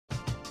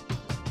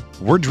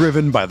We're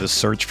driven by the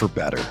search for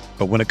better.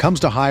 But when it comes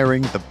to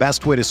hiring, the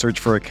best way to search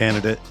for a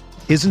candidate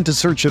isn't to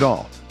search at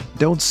all.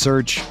 Don't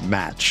search,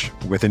 match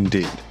with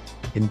Indeed.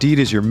 Indeed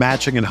is your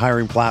matching and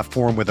hiring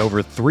platform with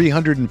over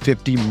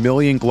 350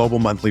 million global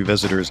monthly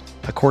visitors,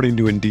 according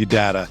to Indeed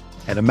data,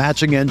 and a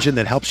matching engine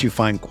that helps you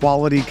find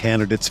quality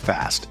candidates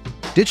fast.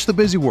 Ditch the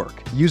busy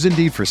work. Use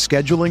Indeed for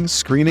scheduling,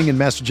 screening, and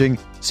messaging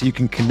so you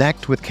can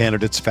connect with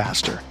candidates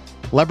faster.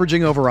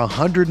 Leveraging over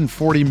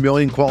 140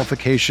 million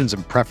qualifications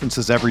and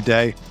preferences every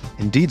day,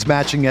 Indeed's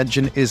matching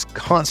engine is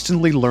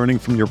constantly learning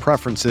from your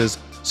preferences,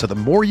 so the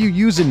more you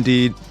use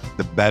Indeed,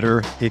 the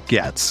better it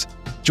gets.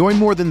 Join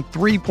more than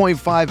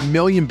 3.5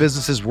 million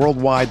businesses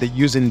worldwide that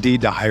use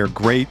Indeed to hire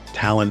great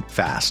talent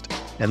fast.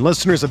 And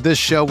listeners of this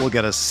show will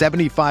get a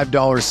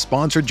 $75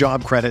 sponsored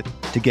job credit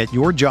to get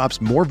your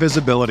jobs more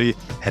visibility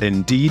at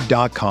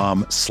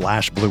Indeed.com/Blue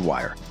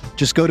Wire.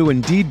 Just go to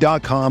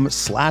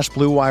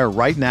Indeed.com/Blue Wire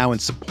right now and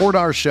support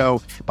our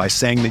show by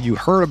saying that you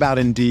heard about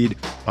Indeed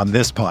on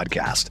this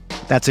podcast.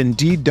 That's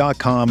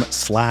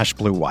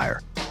Indeed.com/Blue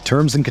Wire.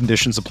 Terms and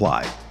conditions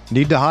apply.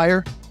 Need to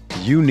hire?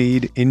 You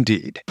need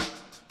Indeed.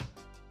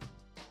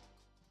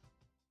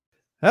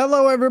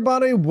 Hello,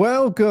 everybody.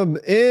 Welcome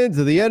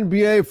into the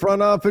NBA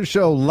Front Office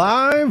Show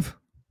live.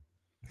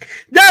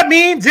 That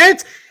means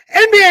it's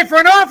NBA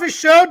Front Office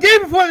Show day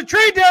before the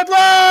trade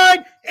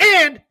deadline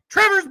and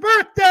Trevor's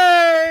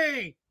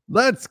birthday.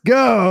 Let's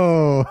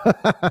go.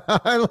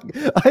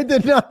 I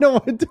did not know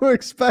what to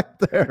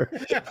expect there.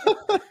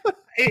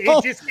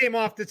 It just came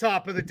off the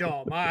top of the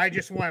dome. I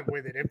just went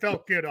with it. It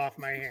felt good off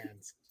my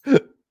hands.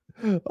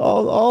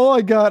 All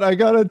I got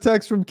a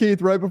text from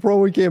Keith right before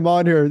we came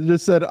on here. It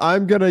just said,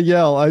 I'm going to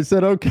yell. I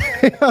said,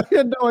 okay. I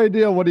had no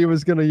idea what he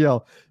was going to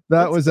yell.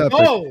 Let's epic.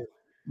 Go.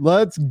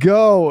 Let's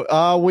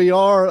go. We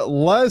are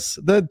less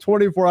than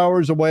 24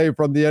 hours away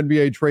from the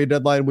NBA trade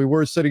deadline. We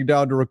were sitting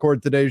down to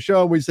record today's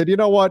show. And we said, you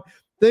know what?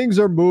 Things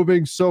are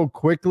moving so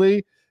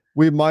quickly.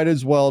 We might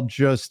as well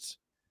just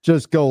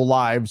go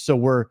live. So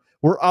we're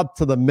up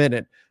to the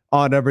minute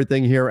on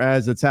everything here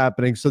as it's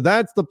happening. So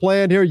that's the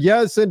plan here.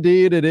 Yes,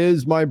 indeed, it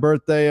is my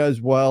birthday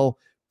as well,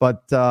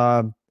 but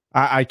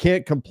I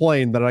can't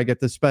complain that I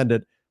get to spend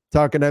it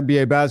talking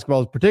NBA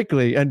basketball,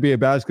 particularly NBA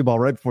basketball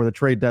right before the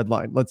trade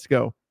deadline. Let's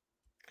go.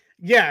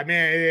 Yeah,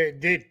 man,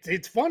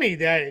 it's funny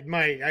that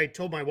I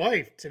told my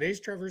wife today's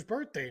Trevor's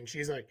birthday, and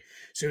she's like,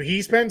 so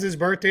he spends his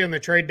birthday on the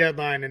trade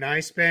deadline, and I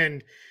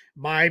spend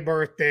my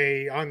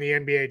birthday on the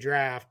NBA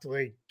draft.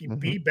 Like,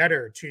 be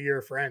better to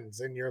your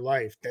friends in your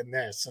life than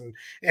this, and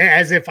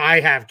as if I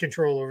have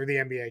control over the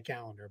NBA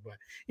calendar. But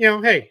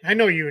hey, I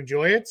know you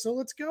enjoy it, so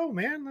let's go,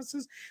 man.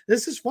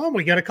 This is fun.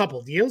 We got a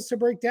couple deals to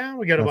break down.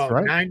 We got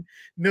about 9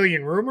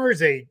 million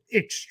rumors, a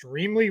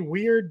extremely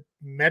weird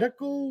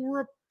medical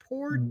report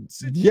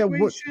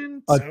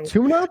situation. A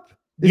tune-up?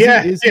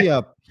 Is he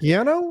a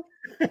piano?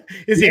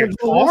 Is he a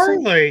car?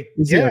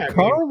 Is he a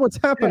car? What's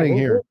happening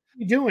here? What are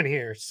you doing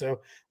here?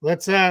 So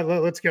let's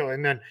go.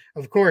 And then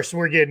of course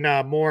we're getting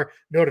more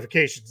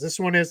notifications. This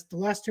one is the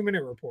last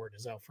 2-minute report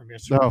is out from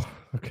yesterday. Oh,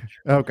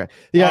 okay.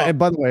 Yeah, and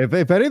by the way,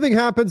 if anything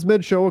happens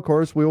mid-show, of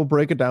course, we will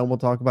break it down. We'll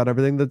talk about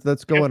everything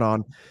that's going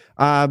on.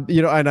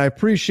 And I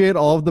appreciate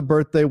all of the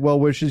birthday well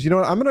wishes. You know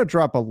what? I'm gonna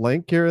drop a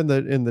link here in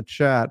the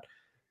chat.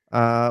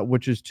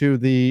 Which is to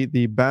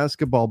the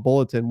basketball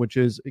bulletin, which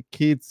is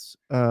Keith's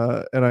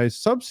and I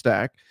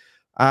Substack.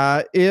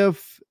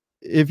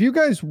 If you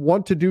guys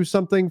want to do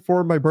something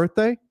for my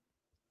birthday,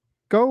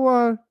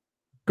 go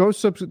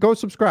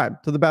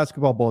subscribe to the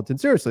basketball bulletin.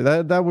 Seriously,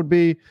 that would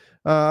be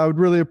I would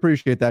really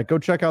appreciate that. Go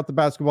check out the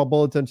basketball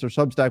bulletins or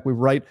Substack. We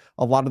write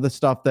a lot of the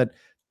stuff that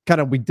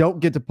kind of we don't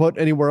get to put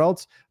anywhere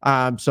else.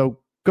 So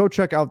go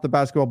check out the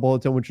basketball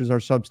bulletin, which is our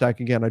Substack.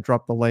 Again, I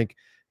dropped the link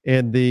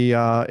in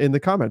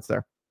the comments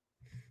there.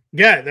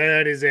 Yeah,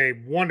 that is a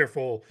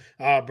wonderful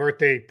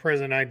birthday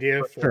present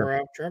idea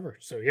for Trevor.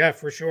 So yeah,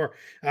 for sure.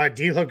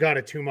 D'Lo got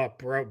a tune up,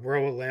 bro a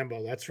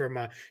Lambo. That's from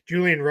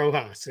Julian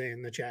Rojas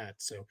in the chat.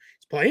 So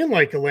he's playing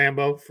like a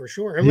Lambo for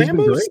sure. A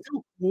Lambo is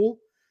still cool.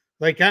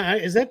 Like,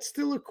 is that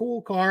still a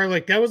cool car?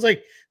 Like, that was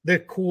like the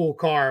cool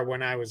car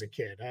when I was a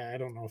kid. I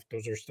don't know if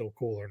those are still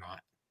cool or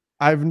not.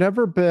 I've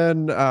never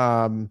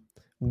been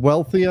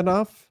wealthy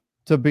enough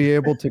to be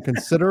able to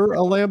consider a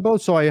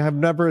Lambo, so I have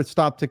never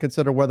stopped to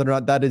consider whether or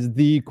not that is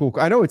the cool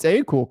car. I know it's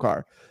a cool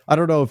car. I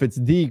don't know if it's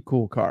the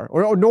cool car,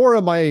 or nor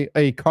am I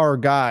a car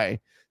guy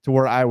to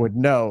where I would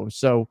know.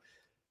 So,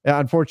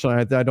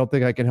 unfortunately, I don't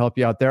think I can help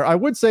you out there. I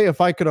would say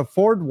if I could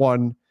afford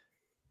one,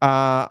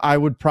 I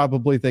would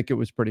probably think it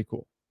was pretty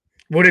cool.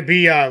 Would it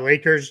be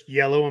Lakers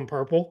yellow and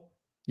purple?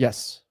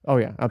 Yes. Oh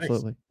yeah,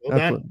 absolutely. Nice. Well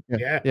absolutely.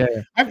 Yeah.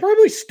 I've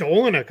probably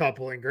stolen a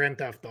couple in Grand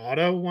Theft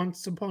Auto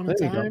once upon a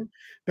time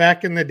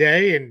back in the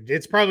day, and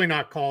it's probably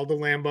not called a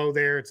Lambo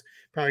there. It's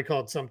probably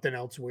called something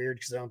else weird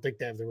because I don't think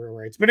they have the real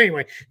rights. But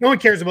anyway, no one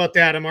cares about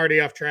that. I'm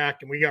already off track,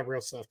 and we got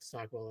real stuff to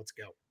talk about. Let's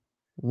go.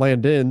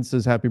 Landon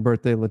says, "Happy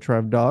birthday,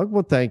 Latrev Dog."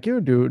 Well, thank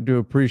you. Do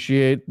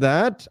appreciate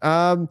that.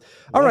 All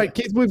right,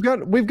 Keith, we've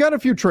got a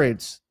few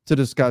trades to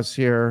discuss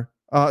here.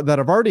 that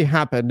have already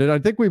happened, and I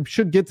think we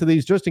should get to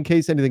these just in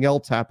case anything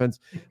else happens.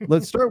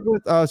 Let's start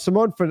with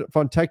Simone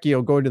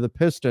Fontecchio going to the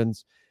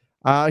Pistons.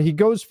 He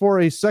goes for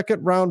a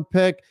second-round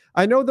pick.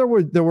 I know there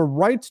were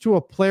rights to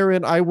a player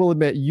in. I will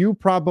admit, you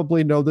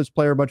probably know this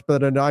player much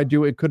better than I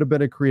do. It could have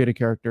been a creative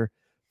character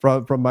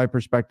from my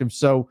perspective.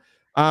 So,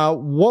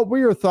 what were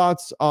your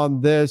thoughts on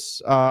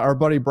this? Our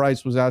buddy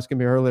Bryce was asking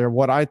me earlier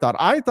what I thought.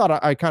 I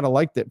thought I kind of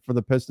liked it for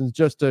the Pistons.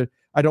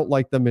 I don't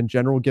like them in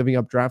general giving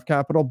up draft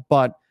capital,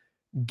 but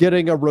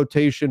getting a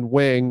rotation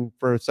wing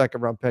for a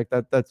second-round pick,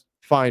 that's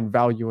fine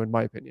value in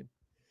my opinion.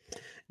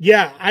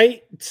 Yeah,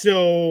 I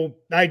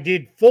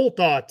did full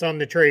thoughts on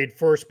the trade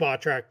for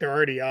Spotrac. They're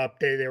already up.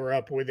 They were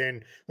up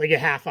within like a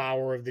half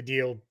hour of the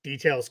deal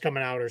details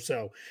coming out or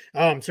so.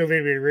 So if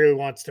anybody really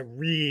wants to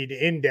read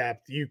in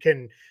depth, you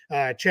can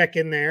check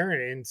in there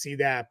and see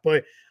that.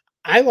 But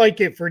I like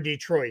it for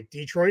Detroit.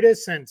 Detroit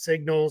has sent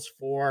signals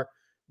for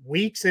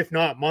weeks, if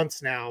not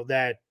months now,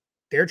 that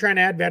they're trying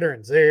to add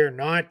veterans. They're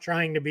not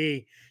trying to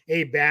be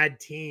a bad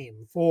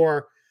team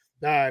for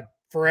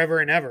forever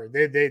and ever.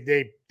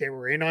 They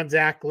were in on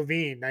Zach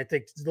LaVine. I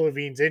think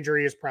LaVine's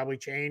injury has probably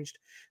changed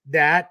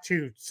that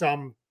to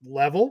some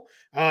level,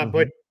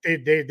 but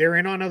they're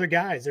in on other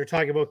guys. They're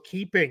talking about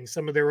keeping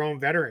some of their own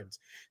veterans.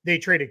 They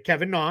traded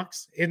Kevin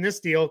Knox in this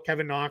deal.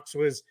 Kevin Knox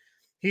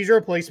he's a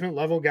replacement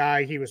level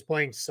guy. He was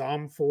playing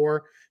some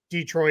for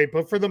Detroit,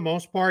 but for the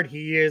most part,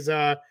 he is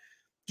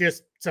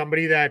just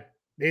somebody that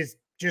is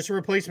just a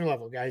replacement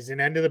level guy. He's an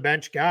end of the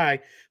bench guy.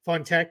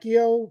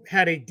 Fontecchio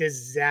had a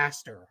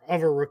disaster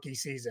of a rookie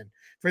season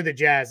for the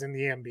Jazz in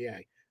the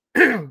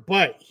NBA,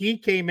 but he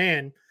came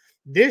in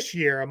this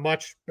year a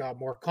much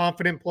more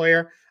confident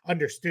player,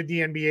 understood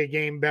the NBA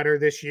game better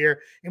this year,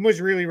 and was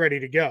really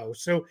ready to go.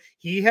 So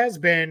he has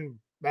been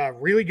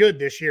really good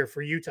this year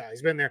for Utah.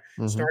 He's been there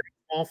starting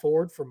small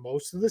forward for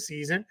most of the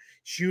season,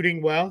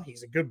 shooting well.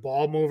 He's a good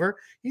ball mover.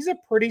 He's a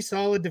pretty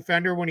solid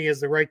defender when he has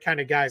the right kind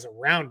of guys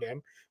around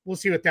him. We'll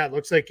see what that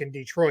looks like in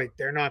Detroit.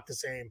 They're not the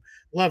same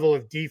level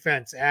of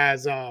defense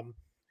as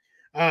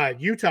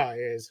Utah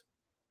is.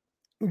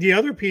 The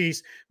other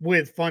piece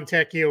with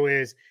Fontecchio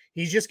is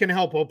he's just going to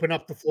help open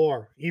up the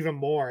floor even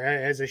more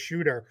as a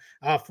shooter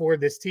for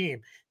this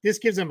team. This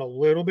gives them a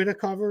little bit of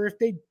cover if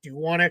they do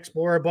want to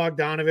explore a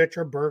Bogdanovich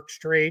or Burks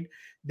trade.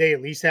 They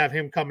at least have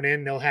him coming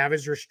in. They'll have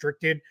his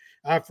restricted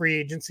free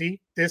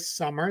agency this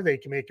summer. They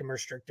can make him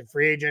restricted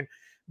free agent.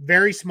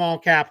 Very small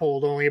cap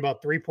hold, only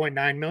about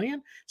 3.9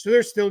 million. So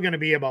there's still going to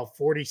be about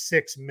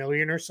 46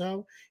 million or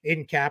so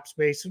in cap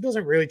space. So it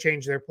doesn't really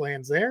change their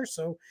plans there.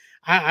 So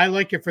I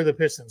like it for the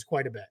Pistons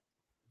quite a bit.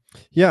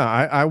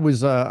 Yeah,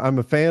 I'm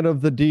a fan of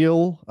the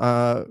deal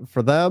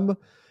for them.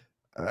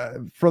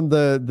 From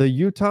the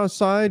Utah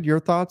side,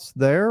 your thoughts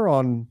there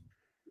on,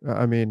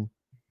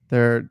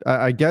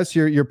 I guess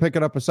you're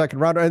picking up a second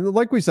rounder. And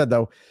like we said,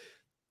 though,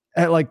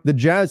 at like the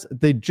Jazz,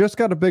 they just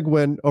got a big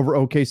win over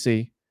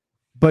OKC.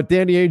 But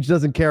Danny Ainge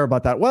doesn't care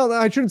about that. Well,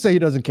 I shouldn't say he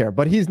doesn't care,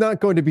 but he's not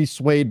going to be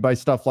swayed by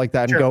stuff like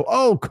that and go,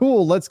 oh,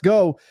 cool, let's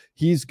go.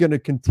 He's going to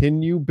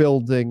continue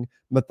building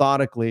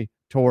methodically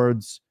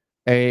towards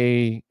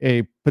a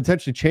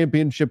potentially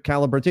championship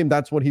caliber team.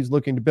 That's what he's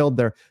looking to build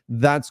there.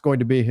 That's going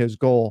to be his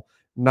goal,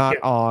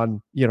 not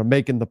on,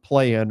 making the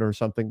play-in or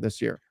something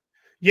this year.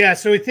 Yeah,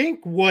 so I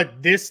think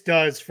what this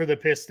does for the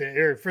Pistons,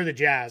 or for the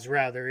Jazz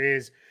rather,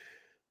 is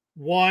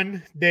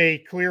one, they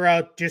clear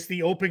out just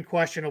the open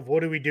question of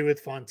what do we do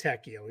with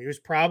Fontecchio. He was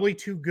probably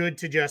too good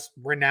to just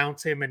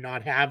renounce him and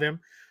not have him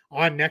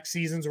on next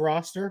season's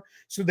roster.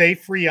 So they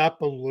free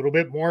up a little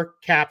bit more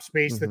cap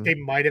space that they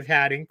might have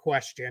had in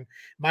question.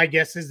 My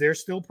guess is they're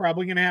still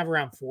probably going to have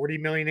around 40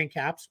 million in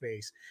cap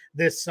space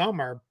this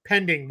summer,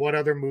 pending what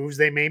other moves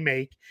they may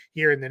make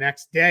here in the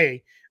next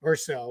day or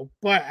so.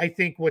 But I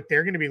think what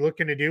they're going to be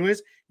looking to do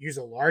is use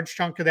a large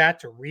chunk of that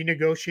to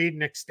renegotiate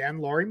and extend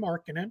Lauri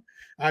Markkanen.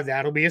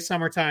 That'll be a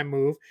summertime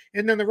move.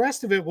 And then the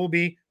rest of it will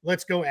be,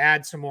 let's go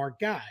add some more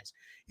guys.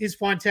 Is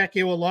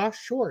Fontecchio a loss?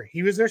 Sure.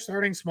 He was their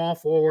starting small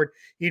forward.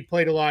 He'd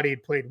played a lot.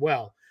 He'd played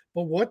well.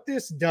 But what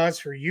this does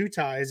for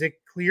Utah is it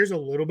clears a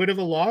little bit of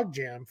a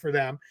logjam for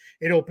them.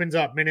 It opens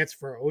up minutes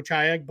for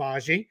Ochai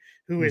Agbaji,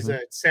 who is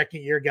a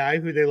second-year guy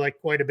who they like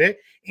quite a bit.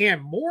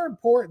 And more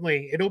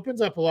importantly, it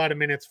opens up a lot of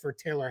minutes for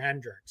Taylor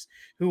Hendricks,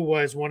 who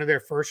was one of their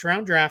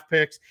first-round draft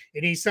picks.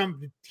 And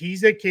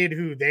he's a kid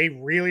who they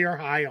really are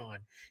high on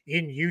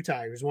in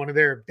Utah. He was one of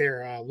their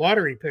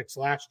lottery picks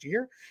last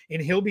year,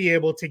 and he'll be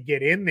able to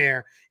get in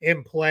there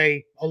and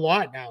play a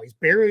lot now. He's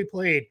barely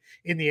played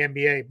in the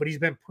NBA, but he's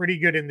been pretty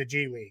good in the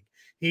G League.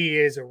 He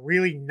is a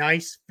really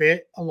nice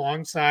fit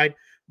alongside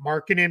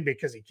Markkanen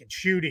because he can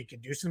shoot, he can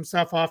do some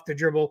stuff off the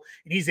dribble,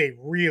 and he's a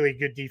really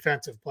good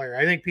defensive player.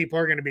 I think people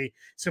are going to be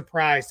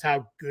surprised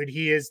how good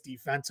he is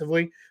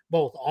defensively,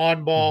 both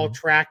on ball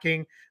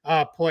tracking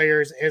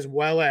players as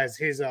well as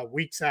his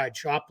weak side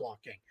shot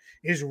blocking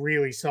is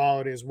really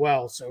solid as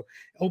well. So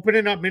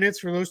opening up minutes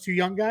for those two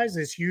young guys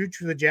is huge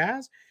for the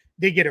Jazz.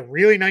 They get a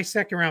really nice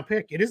second round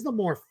pick. It is the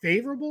more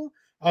favorable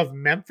of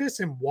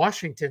Memphis and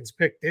Washington's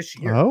pick this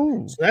year.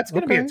 Oh, so that's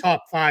going to be a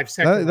top 5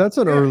 second. That's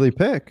an early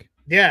pick.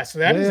 Yeah, so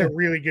that is a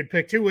really good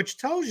pick too, which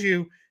tells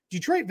you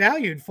Detroit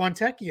valued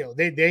Fontecchio.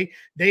 They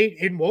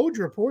and Woj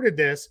reported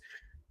this.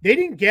 They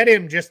didn't get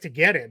him just to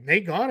get him. They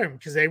got him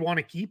because they want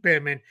to keep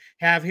him and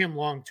have him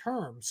long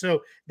term.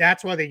 So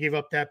that's why they gave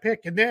up that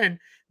pick. And then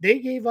they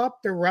gave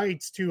up the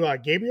rights to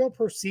Gabriel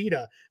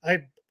Procida,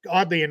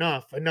 oddly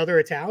enough, another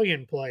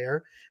Italian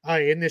player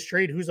in this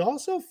trade who's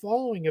also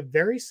following a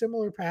very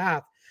similar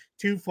path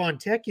to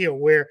Fontecchio,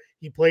 where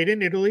he played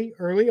in Italy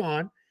early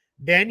on.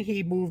 Then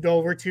he moved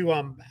over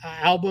to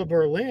Alba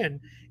Berlin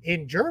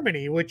in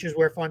Germany, which is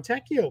where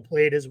Fontecchio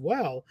played as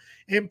well.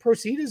 And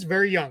Procida is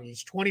very young.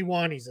 He's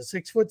 21. He's a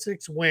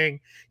 6'6"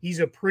 wing. He's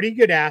a pretty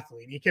good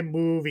athlete. He can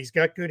move. He's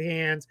got good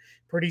hands,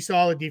 pretty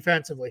solid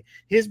defensively.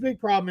 His big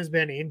problem has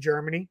been in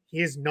Germany. He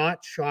has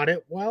not shot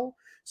it well.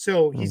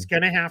 So he's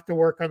going to have to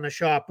work on the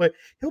shot, but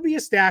he'll be a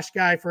stash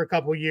guy for a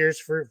couple of years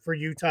for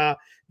Utah.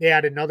 They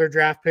add another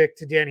draft pick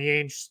to Danny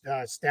Ainge's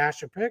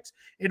stash of picks,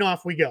 and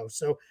off we go.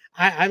 So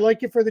I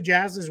like it for the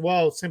Jazz as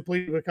well,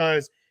 simply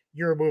because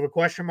you remove a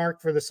question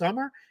mark for the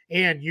summer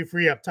and you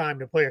free up time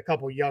to play a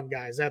couple young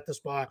guys at the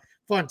spot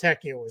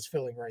Fontecchio is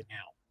filling right now.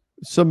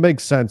 So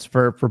makes sense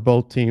for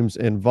both teams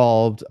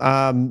involved.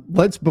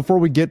 Before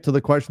we get to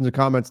the questions and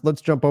comments,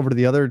 let's jump over to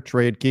the other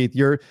trade. Keith,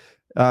 your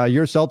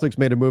Celtics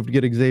made a move to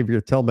get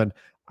Xavier Tillman.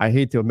 I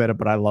hate to admit it,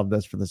 but I love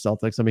this for the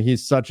Celtics. I mean,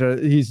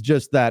 he's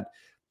just that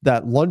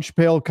lunch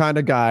pail kind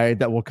of guy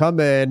that will come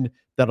in,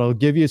 that'll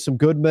give you some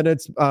good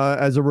minutes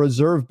as a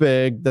reserve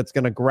big, that's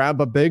going to grab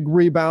a big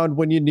rebound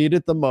when you need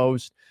it the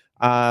most.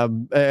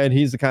 And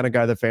he's the kind of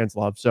guy that fans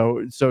love.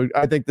 So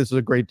I think this is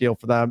a great deal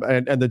for them.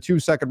 And the 2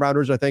 second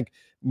rounders, I think,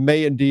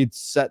 may indeed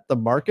set the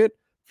market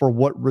for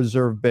what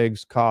reserve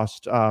bigs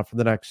cost for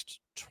the next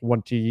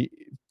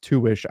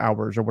 22-ish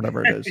hours or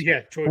whatever it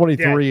is.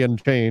 23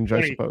 and change,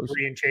 I suppose.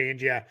 23 and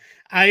change, yeah.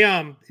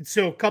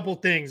 So a couple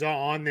things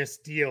on this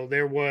deal.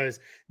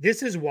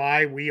 This is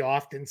why we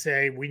often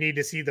say we need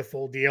to see the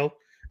full deal.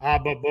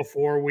 But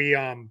before we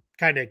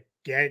kind of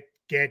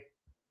get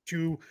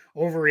too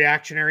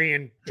overreactionary,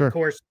 and of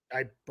course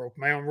I broke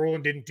my own rule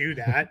and didn't do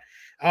that.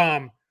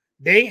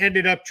 They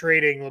ended up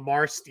trading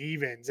Lamar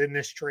Stevens in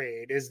this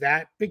trade, as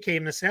that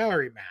became the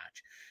salary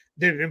match.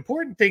 The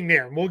important thing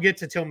there, and we'll get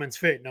to Tillman's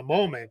fit in a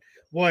moment,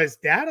 was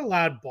that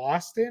allowed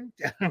Boston.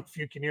 I don't know if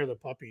you can hear the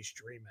puppy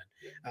streaming.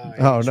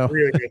 No,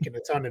 really making a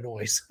ton of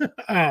noise.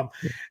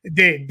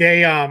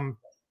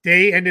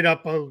 They ended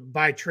up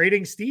by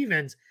trading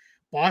Stevens.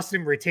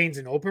 Boston retains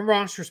an open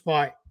roster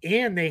spot,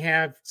 and they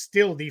have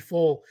still the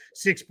full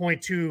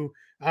 $6.2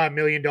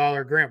 million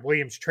Grant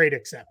Williams trade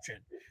exception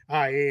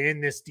in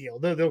this deal.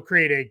 They'll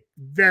create a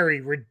very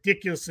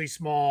ridiculously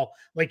small,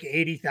 like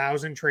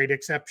 80,000 trade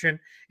exception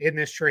in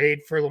this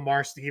trade for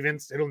Lamar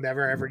Stevens. It'll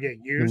never, ever get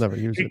used.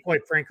 And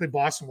quite frankly,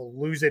 Boston will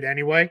lose it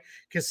anyway,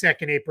 because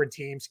second apron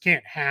teams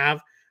can't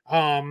have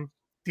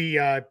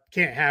trade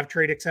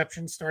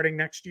exceptions starting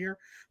next year.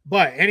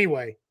 But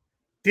anyway,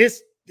 the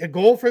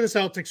goal for the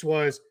Celtics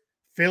was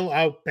fill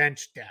out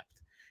bench depth.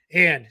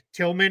 And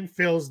Tillman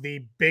fills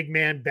the big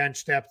man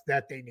bench depth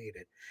that they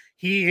needed.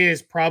 He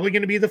is probably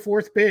going to be the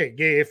fourth big,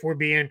 if we're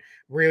being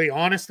really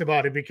honest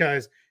about it,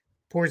 because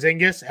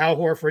Porzingis, Al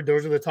Horford,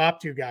 those are the top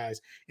two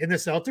guys. And the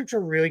Celtics are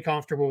really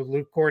comfortable with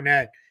Luke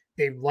Kornet.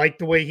 They like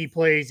the way he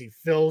plays. He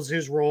fills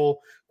his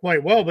role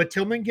quite well. But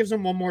Tillman gives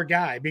them one more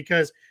guy,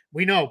 because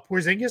we know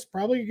Porzingis,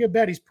 probably a good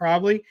bet. He's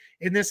probably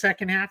in the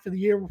second half of the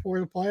year before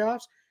the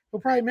playoffs.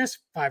 He'll probably miss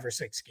 5 or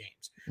 6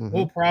 games. Mm-hmm.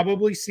 We'll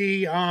probably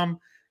see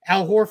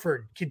Al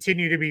Horford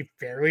continue to be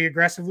fairly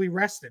aggressively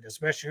rested,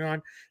 especially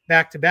on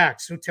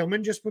back-to-back. So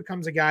Tillman just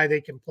becomes a guy they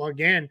can plug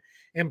in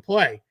and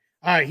play.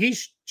 He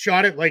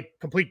shot it like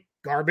complete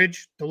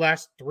garbage the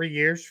last 3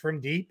 years from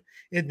deep.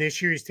 And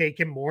this year he's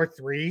taken more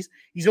threes.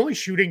 He's only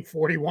shooting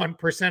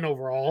 41%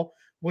 overall,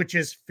 which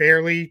is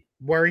fairly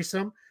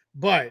worrisome.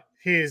 But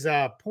his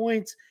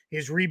points,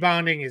 his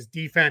rebounding, his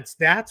defense,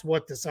 that's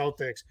what the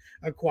Celtics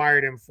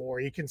acquired him for.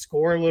 He can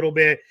score a little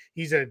bit.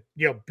 He's a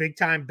big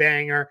time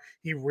banger.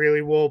 He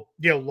really will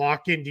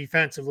lock in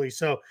defensively.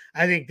 So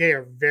I think they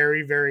are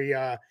very, very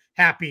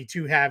happy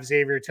to have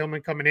Xavier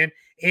Tillman coming in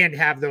and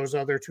have those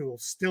other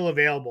tools still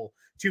available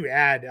to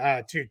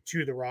add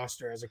to the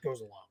roster as it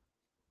goes along.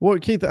 Well,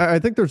 Keith, I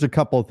think there's a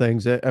couple of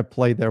things at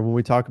play there when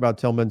we talk about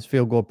Tillman's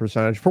field goal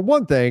percentage. For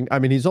one thing, I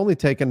mean, he's only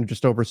taken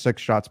just over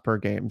 6 shots per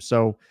game.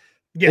 So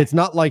it's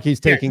not like he's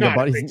taking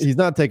he's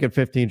not taking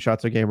 15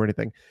 shots a game or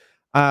anything.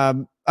 I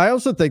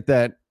also think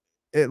that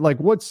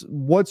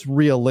what's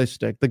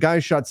realistic? The guy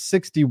shot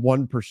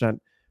 61%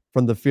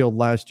 from the field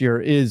last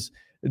year.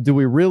 Do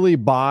we really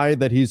buy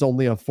that he's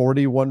only a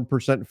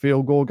 41%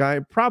 field goal guy?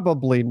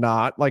 Probably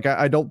not.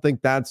 I don't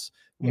think that's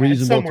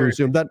reasonable to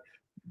assume that.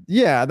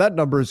 Yeah, that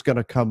number is going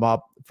to come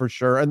up for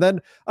sure. And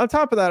then on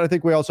top of that, I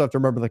think we also have to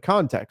remember the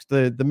context.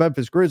 The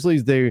Memphis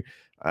Grizzlies, they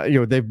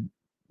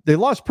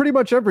lost pretty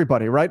much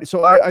everybody, right?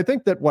 So I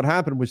think that what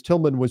happened was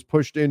Tillman was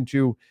pushed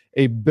into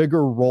a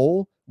bigger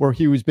role where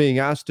he was being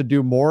asked to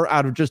do more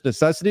out of just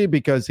necessity,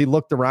 because he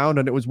looked around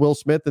and it was Will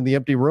Smith in the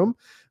empty room.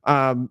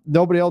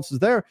 Nobody else is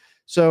there.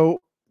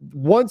 So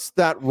once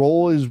that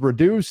role is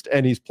reduced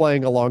and he's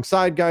playing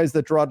alongside guys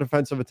that draw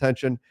defensive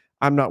attention,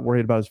 I'm not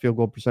worried about his field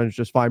goal percentage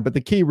just fine. But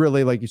the key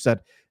really, like you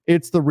said,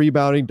 it's the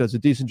rebounding, does a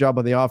decent job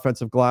on the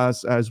offensive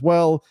glass as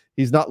well.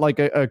 He's not like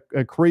a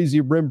crazy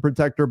rim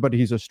protector, but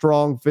he's a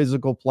strong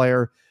physical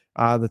player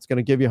that's going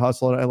to give you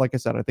hustle. And like I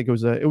said, I think it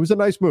was a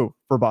nice move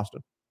for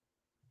Boston.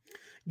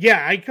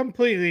 Yeah, I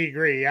completely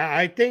agree.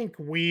 I think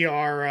we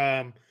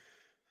are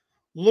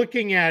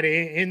looking at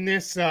it in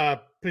this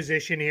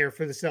position here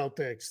for the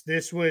Celtics.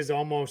 This was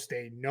almost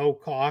a no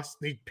cost.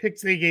 The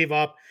picks they gave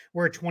up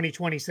were a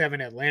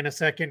 2027 Atlanta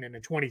second and a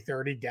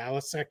 2030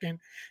 Dallas second.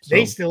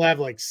 They still have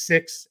like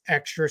 6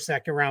 extra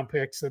second round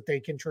picks that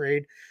they can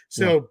trade.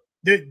 So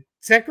the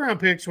second round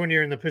picks, when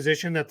you're in the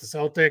position that the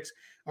Celtics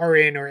are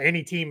in, or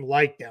any team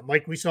like them,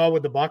 like we saw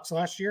with the Bucks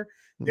last year,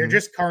 they're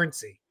just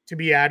currency to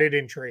be added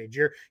in trades.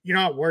 You're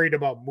not worried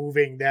about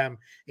moving them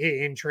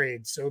in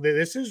trades. So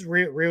this is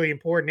really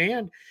important.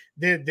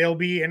 And they'll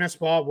be in a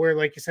spot where,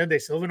 like you said, they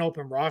still have an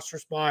open roster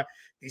spot.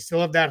 They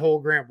still have that whole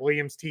Grant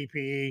Williams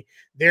TPE.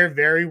 They're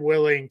very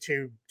willing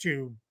to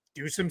do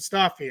some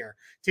stuff here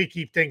to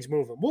keep things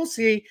moving. We'll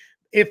see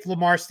if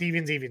Lamar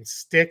Stevens even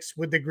sticks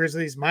with the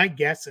Grizzlies. My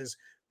guess is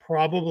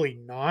probably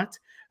not.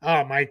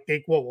 I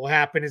think what will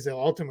happen is they'll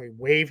ultimately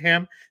waive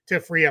him to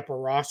free up a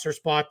roster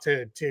spot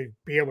to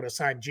be able to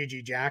sign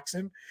Gigi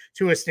Jackson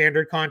to a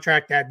standard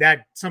contract.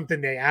 That's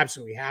something they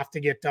absolutely have to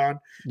get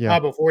done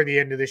before the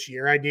end of this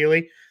year,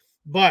 ideally.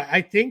 But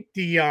I think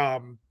the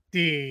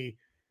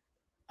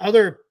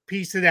other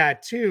piece of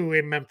that too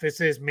in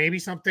Memphis is maybe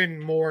something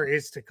more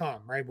is to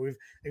come, right? Like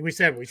we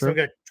said, we still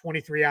got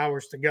 23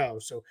 hours to go.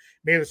 So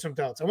maybe there's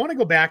something else. I want to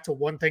go back to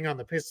one thing on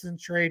the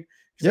Pistons trade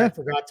because I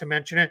forgot to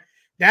mention it.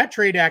 That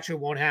trade actually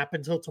won't happen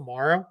until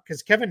tomorrow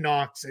because Kevin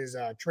Knox is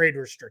trade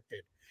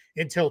restricted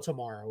until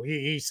tomorrow.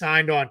 He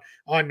signed on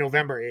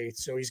November 8th,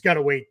 so he's got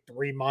to wait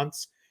 3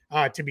 months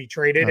to be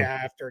traded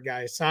after a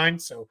guy is signed.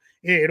 So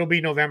it'll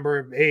be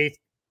November 8th,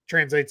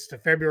 translates to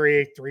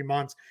February 8th, 3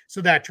 months.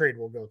 So that trade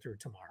will go through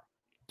tomorrow.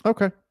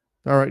 Okay.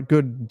 All right.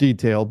 Good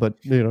detail, but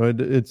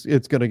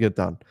it's going to get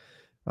done.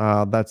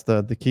 That's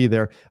the key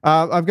there.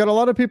 I've got a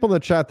lot of people in the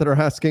chat that are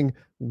asking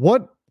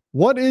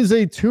what is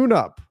a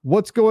tune-up?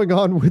 What's going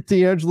on with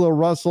D'Angelo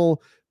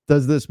Russell?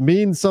 Does this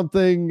mean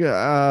something?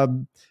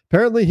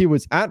 Apparently, he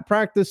was at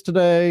practice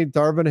today.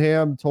 Darvin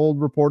Ham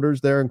told reporters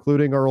there,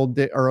 including our own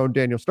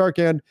Daniel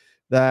Starkand,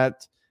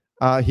 that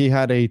he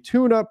had a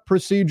tune-up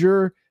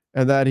procedure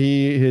and that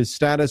his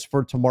status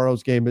for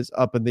tomorrow's game is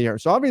up in the air.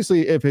 So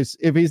obviously, if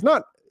he's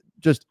not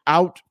just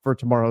out for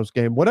tomorrow's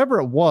game,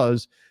 whatever it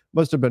was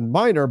must have been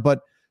minor.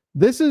 But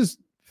this is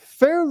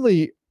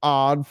fairly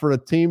odd for a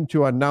team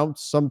to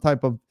announce some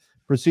type of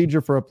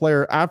procedure for a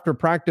player after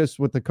practice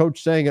with the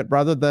coach saying it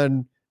rather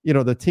than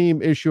the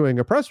team issuing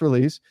a press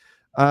release.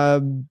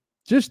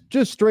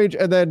 Just strange.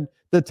 And then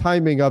the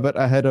timing of it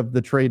ahead of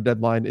the trade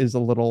deadline is a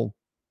little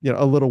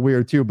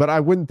weird too. But I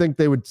wouldn't think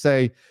they would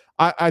say.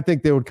 I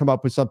think they would come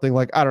up with something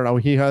like, I don't know,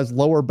 he has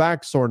lower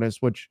back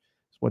soreness, which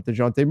is what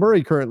DeJounte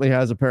Murray currently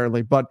has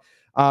apparently. But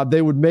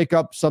they would make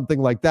up something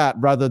like that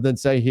rather than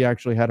say he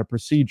actually had a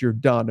procedure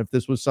done if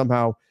this was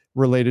somehow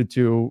related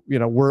to,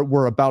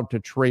 we're about to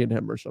trade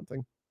him or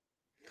something.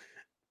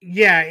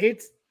 Yeah,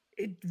 it's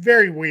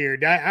very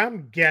weird.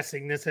 I'm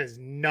guessing this has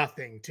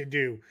nothing to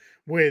do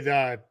with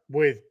a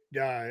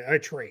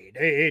trade.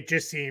 It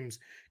just seems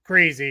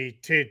crazy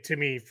to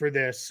me for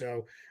this.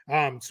 So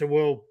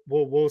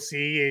we'll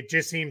see. It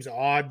just seems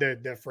odd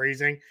the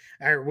phrasing.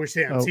 I'm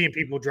seeing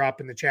people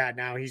drop in the chat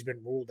now. He's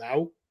been ruled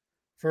out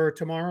for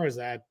tomorrow. Is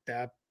that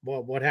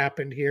what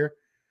happened here?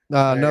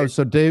 No,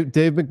 so Dave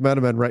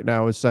McMenamin right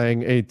now is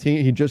saying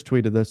he just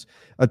tweeted this.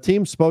 A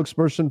team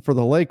spokesperson for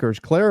the Lakers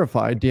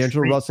clarified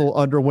D'Angelo Russell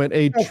underwent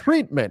a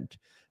treatment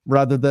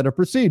rather than a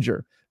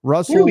procedure.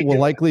 Russell will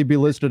likely be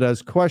listed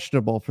as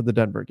questionable for the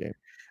Denver game.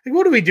 Like,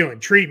 what are we doing?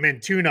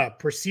 Treatment, tune-up,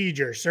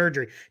 procedure,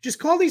 surgery. Just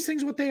call these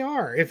things what they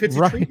are. If it's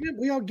a treatment,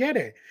 we all get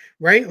it,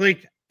 right?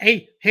 Like,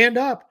 hey, hand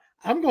up.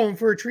 I'm going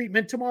for a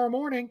treatment tomorrow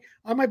morning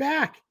on my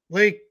back.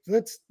 Like,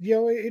 let's,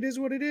 it is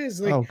what it is.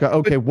 Like,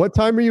 okay. What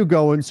time are you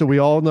going? So we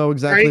all know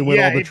exactly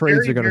when all the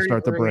trades are going to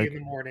start to break. In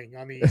the morning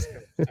on the East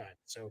Coast time.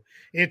 So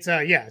it's,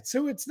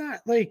 so it's not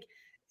like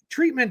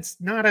treatment's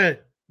not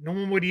no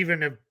one would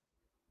even have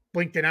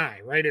blinked an eye,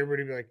 right?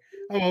 Everybody would be like,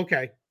 oh,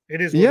 okay.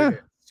 It is what it is.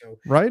 So,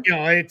 right.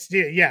 It's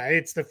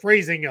the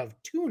phrasing of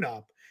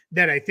tune-up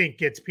that I think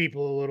gets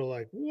people a little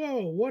like,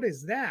 whoa, what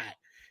is that?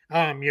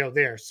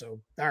 There. So,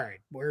 all right.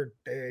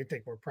 I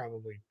think we're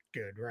probably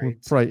good, right?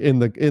 Right in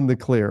the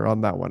clear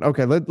on that one.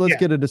 Okay, let's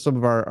get into some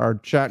of our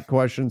chat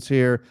questions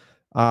here.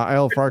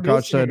 Al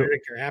Farkash said,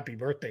 "Happy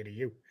birthday to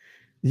you."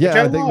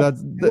 Yeah, I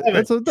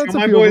think that's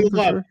my boy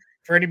love. Sure.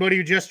 For anybody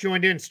who just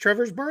joined in, it's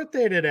Trevor's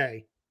birthday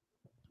today.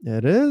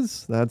 It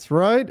is. That's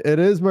right. It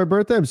is my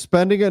birthday. I'm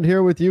spending it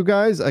here with you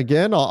guys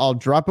again. I'll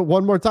drop it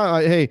one more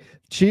time. Hey,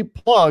 cheap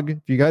plug.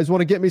 If you guys want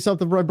to get me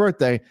something for my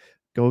birthday,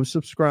 go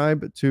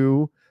subscribe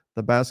to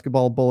the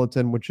Basketball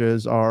Bulletin, which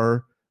is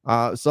our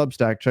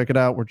Substack. Check it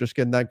out. We're just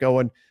getting that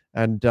going.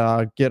 and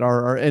get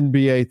our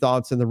NBA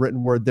thoughts in the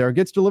written word there. It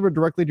gets delivered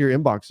directly to your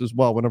inbox as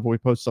well whenever we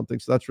post something.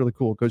 So that's really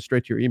cool. It goes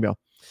straight to your email.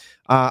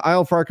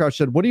 Isle Farkash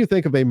said, what do you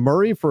think of a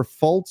Murray for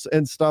Fultz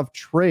and stuff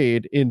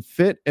trade in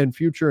fit and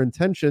future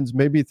intentions?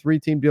 Maybe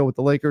 3-team deal with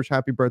the Lakers.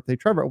 Happy birthday,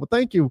 Trevor. Well,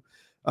 thank you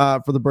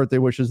for the birthday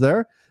wishes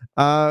there.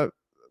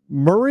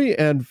 Murray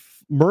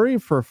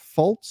for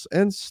Fultz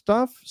and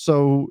stuff.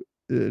 So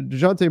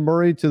DeJounte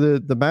Murray to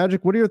the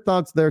Magic. What are your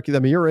thoughts there? I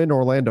mean, you're in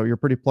Orlando. You're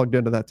pretty plugged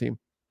into that team.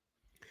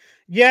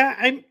 Yeah,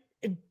 I'm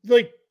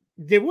like,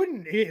 they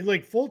wouldn't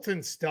like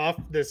Fulton stuff.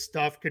 The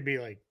stuff could be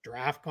like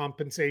draft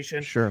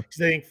compensation. Sure. Because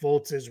I think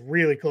Fultz is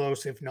really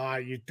close. If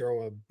not, you'd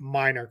throw a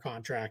minor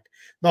contract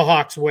the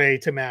Hawks way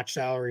to match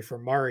salary for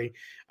Murray.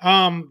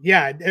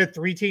 Yeah, a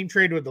 3-team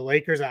trade with the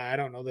Lakers. I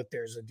don't know that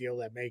there's a deal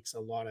that makes a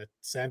lot of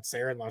sense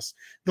there unless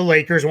the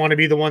Lakers want to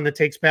be the one that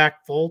takes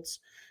back Fultz.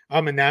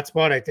 In that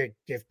spot, I think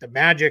if the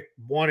Magic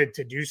wanted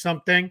to do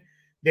something,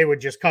 they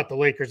would just cut the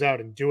Lakers out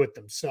and do it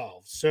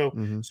themselves. So,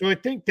 so I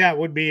think that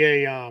would be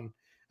a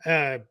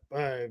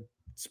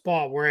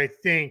spot where I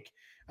think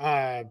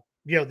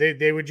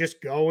they would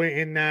just go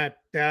in that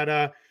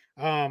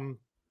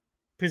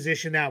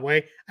position that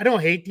way. I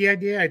don't hate the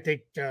idea. I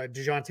think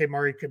DeJounte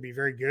Murray could be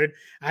very good.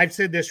 I've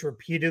said this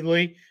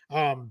repeatedly.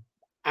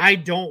 I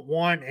don't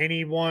want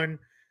anyone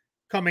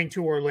coming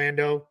to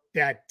Orlando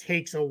that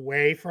takes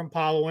away from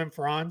Paolo and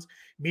Franz,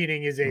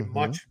 meaning is a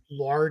much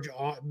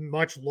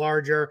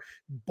larger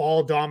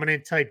ball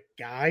dominant type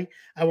guy.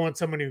 I want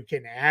someone who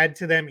can add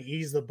to them,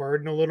 ease the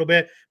burden a little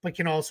bit, but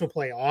can also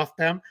play off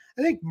them.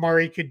 I think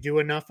Murray could do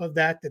enough of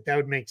that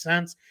would make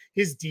sense.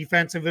 His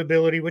defensive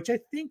ability, which I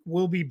think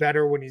will be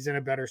better when he's in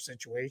a better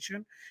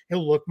situation.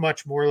 He'll look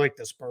much more like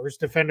the Spurs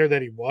defender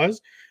that he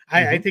was.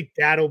 I think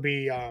that'll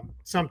be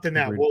something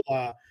that will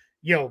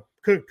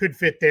could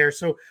fit there.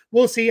 So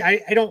we'll see.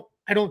 I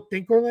don't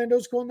think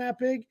Orlando's going that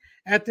big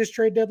at this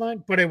trade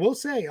deadline, but I will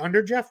say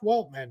under Jeff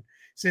Weltman,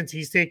 since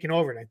he's taken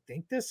over, and I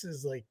think this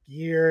is like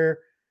I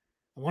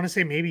want to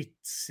say maybe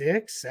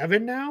 6,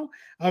 7 now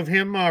of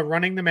him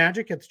running the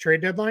Magic at the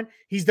trade deadline.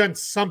 He's done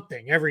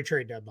something every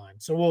trade deadline.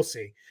 So we'll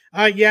see.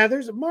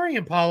 There's Murray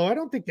and Paolo. I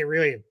don't think they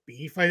really have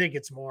beef. I think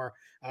it's more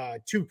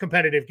two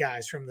competitive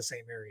guys from the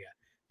same area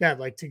that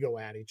like to go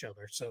at each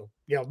other. So,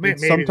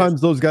 maybe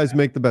sometimes those guys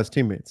make the best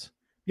teammates.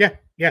 Yeah.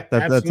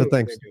 That's the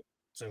thing.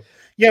 So,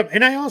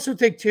 and I also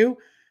think too,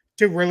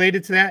 to relate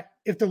it to that,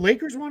 if the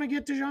Lakers want to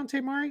get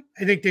DeJounte Murray,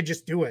 I think they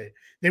just do it.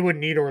 They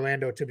wouldn't need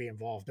Orlando to be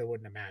involved. I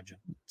wouldn't imagine.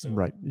 So,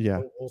 right.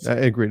 Yeah. We'll I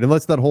agreed.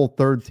 Unless that whole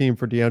third team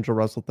for D'Angelo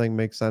Russell thing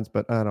makes sense,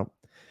 but I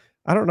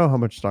don't know how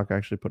much stock I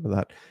actually put into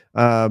that.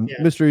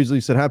 Mr.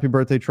 Easley said, happy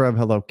birthday, Trev.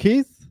 Hello,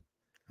 Keith.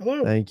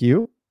 Hello. Thank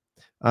you.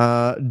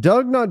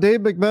 Doug, not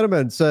Dave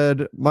McMenamin,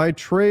 said, my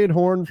trade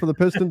horn for the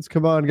Pistons.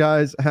 Come on,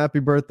 guys. Happy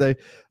birthday.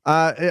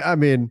 I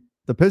mean,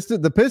 the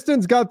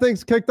Pistons got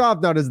things kicked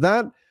off. Now, does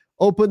that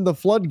open the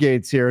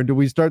floodgates here? And do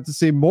we start to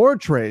see more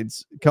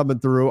trades coming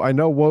through? I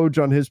know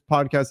Woj on his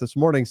podcast this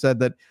morning said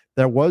that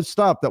there was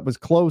stuff that was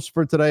close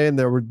for today, and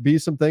there would be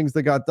some things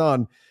that got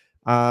done.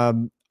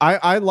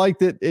 I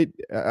liked it.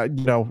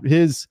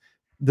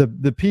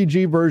 The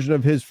PG version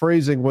of his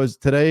phrasing was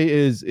today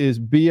is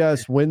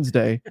BS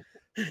Wednesday.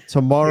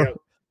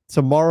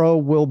 Tomorrow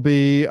will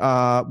be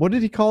what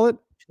did he call it?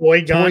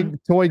 Toy gun.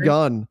 Toy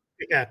gun.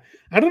 Yeah,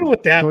 I don't know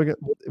what that.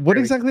 What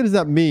exactly does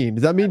that mean?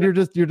 Does that mean you're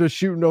just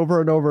shooting over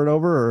and over and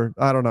over, or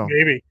I don't know?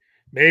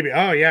 Maybe.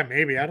 Oh yeah,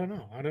 maybe. I don't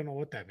know. I don't know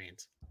what that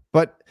means.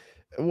 But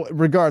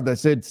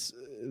regardless,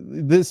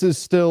 this is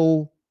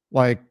still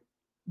like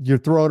you're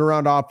throwing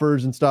around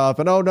offers and stuff,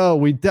 and oh no,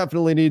 we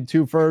definitely need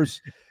 2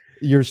 firsts.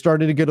 You're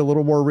starting to get a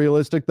little more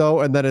realistic though,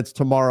 and then it's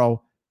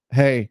tomorrow.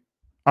 Hey,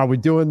 are we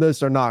doing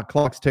this or not?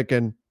 Clock's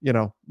ticking.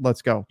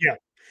 Let's go.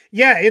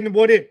 Yeah. And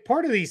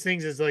part of these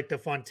things is like the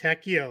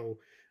Fontecchio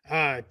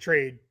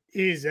trade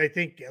is, I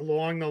think,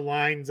 along the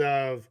lines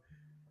of,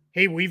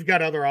 hey, we've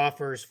got other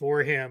offers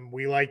for him.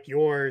 We like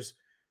yours,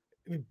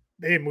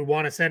 and we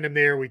want to send him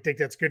there. We think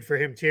that's good for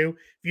him too.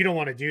 If you don't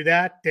want to do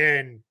that,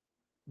 then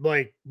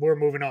like we're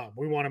moving on.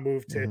 We want to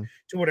move to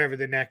whatever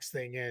the next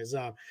thing is.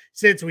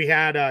 Since we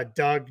had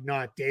Doug,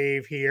 not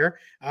Dave, here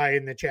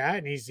in the chat,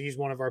 and he's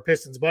one of our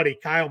Pistons buddy.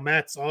 Kyle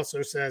Metz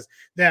also says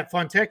that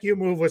Fontecchio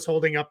move was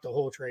holding up the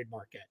whole trade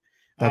market.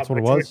 That's what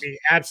it was. Would be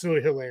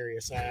absolutely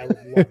hilarious. I would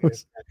love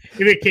it if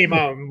it came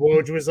out and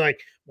Woj was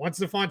like, once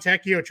the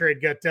Fontecchio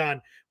trade got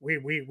done,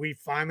 we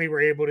finally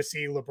were able to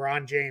see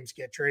LeBron James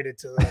get traded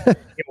to the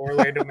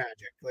Orlando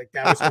Magic. Like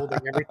that was holding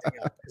everything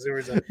up because there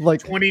was a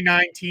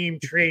 29 team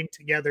trade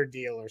together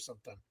deal or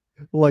something.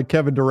 Like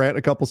Kevin Durant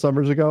a couple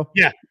summers ago.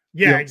 Yeah,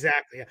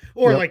 exactly. Yeah.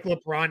 Or like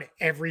LeBron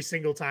every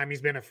single time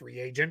he's been a free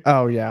agent.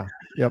 Oh yeah,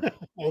 yep.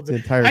 The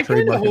entire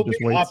trade market just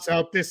waits. Opts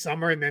out this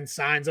summer and then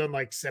signs on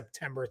like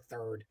September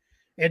 3rd.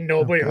 And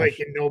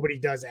nobody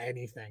does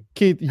anything.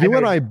 Keith, you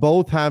and I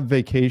both have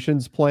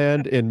vacations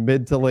planned in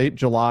mid to late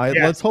July.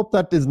 Yes. Let's hope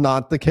that is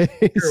not the case.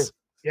 True.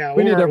 Yeah,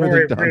 we need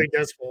everything done. It really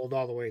does fold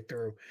all the way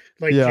through,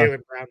 like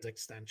Jaylen Brown's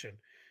extension.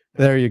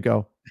 There you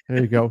go.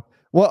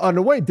 Well,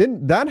 no, wait,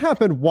 didn't that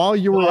happen while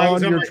you were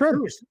on your trip?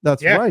 Cruise.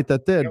 That's right.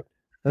 That did. Yep.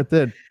 That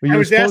did. I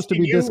was supposed to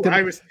be disconnected.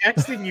 I was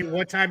texting you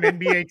what time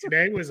NBA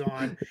Today was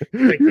on.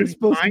 You're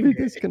supposed to be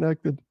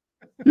disconnected.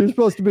 You're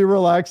supposed to be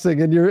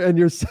relaxing, and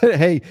you're saying,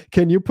 "Hey,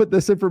 can you put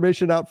this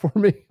information out for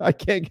me? I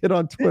can't get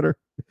on Twitter."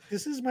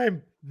 This is my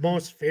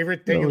most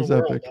favorite thing in the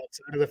world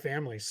outside of the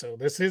family. So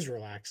this is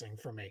relaxing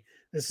for me.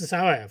 This is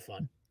how I have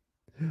fun.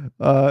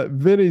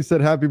 Vinny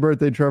said, "Happy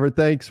birthday, Trevor.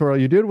 Thanks for all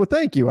you did." Well,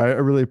 thank you. I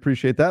really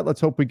appreciate that.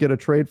 Let's hope we get a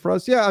trade for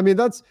us. Yeah, I mean,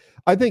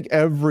 I think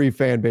every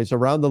fan base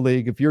around the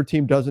league, if your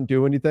team doesn't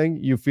do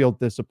anything, you feel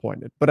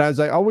disappointed. But as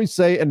I always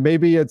say, and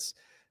maybe it's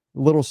a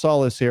little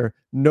solace here,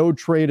 no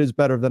trade is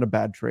better than a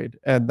bad trade.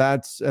 And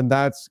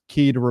that's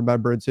key to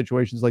remember in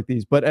situations like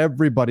these. But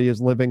everybody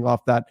is living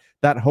off that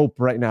hope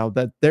right now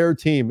that their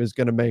team is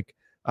going to make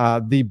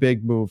the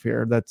big move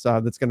here. That's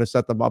going to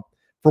set them up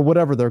for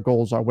whatever their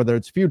goals are, whether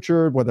it's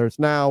future, whether it's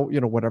now,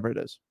 whatever it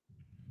is.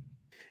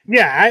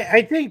 Yeah,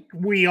 I think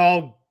we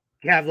all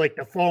have like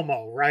the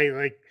FOMO, right?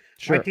 Like,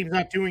 sure, my team's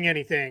not doing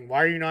anything.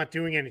 Why are you not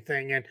doing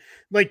anything? And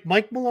like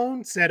Mike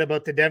Malone said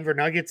about the Denver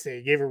Nuggets,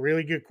 he gave a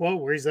really good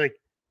quote where he's like,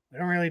 we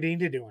don't really need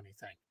to do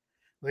anything.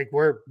 Like,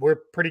 we're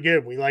pretty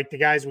good. We like the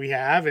guys we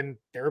have, and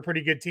they're a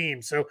pretty good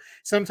team. So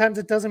sometimes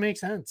it doesn't make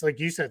sense. Like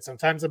you said,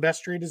 sometimes the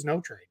best trade is no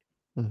trade.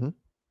 Mm-hmm.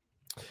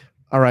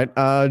 All right.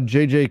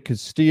 JJ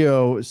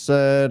Castillo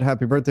said,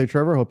 "Happy birthday,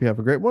 Trevor. Hope you have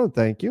a great one."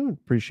 Thank you.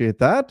 Appreciate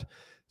that.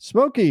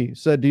 Smokey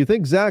said, "Do you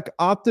think Zach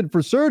opted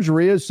for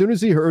surgery as soon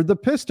as he heard the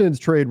Pistons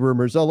trade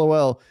rumors?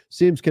 LOL.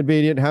 Seems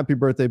convenient. Happy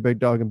birthday, Big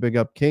Dog, and big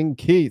up King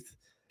Keith."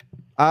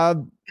 I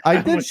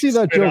did see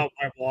that joke. Out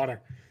my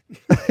water.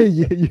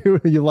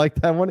 you like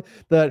that one?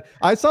 That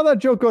I saw that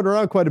joke going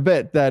around quite a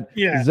bit. That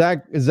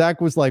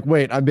Zach was like,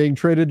 "Wait, I'm being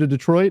traded to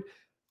Detroit.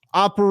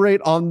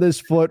 Operate on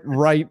this foot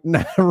right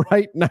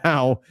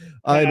now,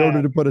 in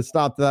order to put a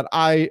stop to that."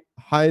 I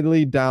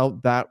highly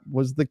doubt that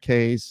was the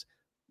case,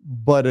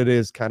 but it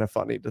is kind of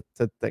funny to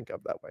think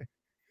of that way.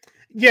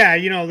 Yeah,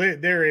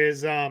 there is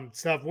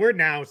stuff we're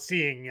now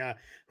seeing.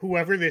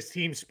 Whoever this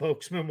team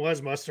spokesman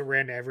was must have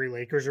ran to every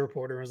Lakers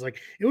reporter and was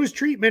like, "It was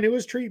treatment. It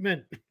was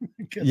treatment."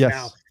 Yes.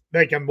 Now,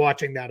 like, I'm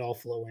watching that all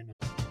flow in.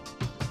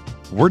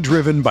 We're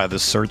driven by the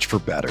search for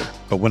better,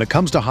 but when it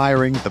comes to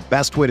hiring, the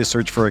best way to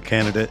search for a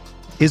candidate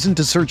isn't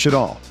to search at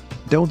all.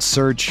 Don't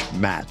search,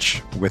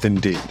 match with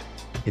Indeed.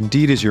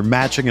 Indeed is your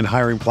matching and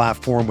hiring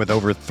platform with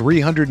over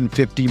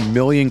 350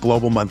 million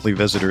global monthly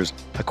visitors,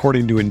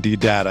 according to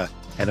Indeed data,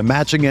 and a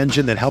matching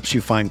engine that helps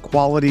you find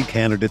quality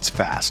candidates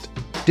fast.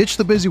 Ditch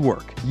the busy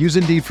work. Use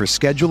Indeed for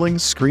scheduling,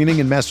 screening,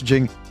 and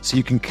messaging so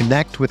you can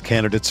connect with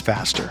candidates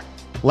faster.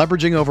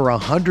 Leveraging over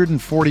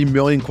 140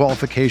 million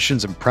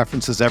qualifications and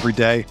preferences every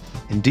day,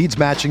 Indeed's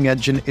matching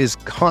engine is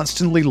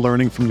constantly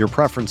learning from your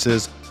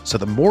preferences, so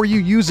the more you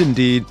use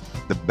Indeed,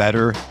 the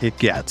better it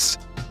gets.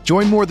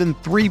 Join more than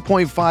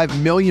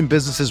 3.5 million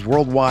businesses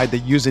worldwide that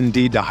use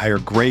Indeed to hire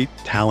great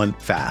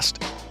talent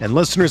fast. And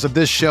listeners of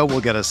this show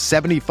will get a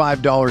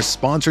 $75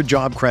 sponsored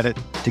job credit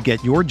to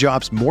get your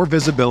jobs more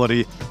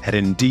visibility at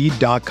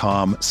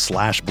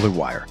Indeed.com/Blue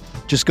Wire.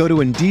 Just go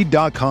to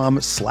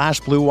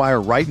Indeed.com/Blue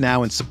Wire right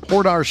now and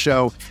support our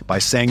show by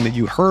saying that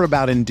you heard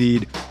about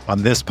Indeed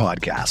on this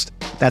podcast.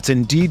 That's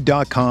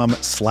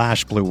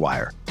Indeed.com/Blue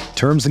Wire.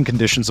 Terms and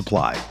conditions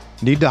apply.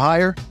 Need to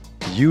hire?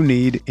 You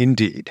need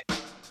Indeed.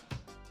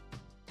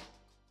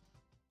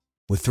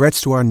 With threats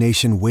to our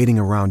nation waiting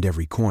around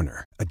every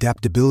corner,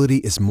 adaptability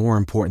is more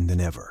important than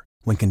ever.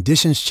 When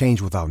conditions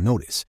change without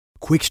notice,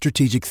 quick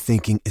strategic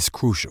thinking is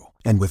crucial.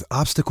 And with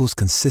obstacles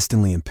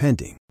consistently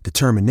impending,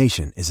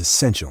 determination is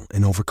essential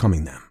in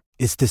overcoming them.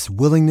 It's this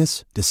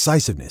willingness,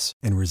 decisiveness,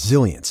 and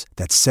resilience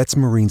that sets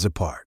Marines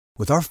apart.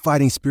 With our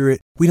fighting spirit,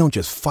 we don't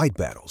just fight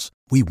battles,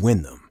 we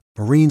win them.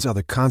 Marines are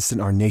the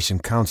constant our nation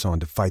counts on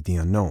to fight the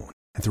unknown.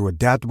 And through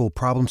adaptable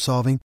problem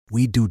solving,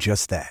 we do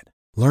just that.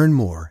 Learn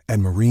more at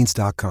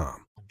Marines.com.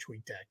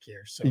 Tweet deck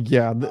here. So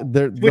yeah,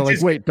 they're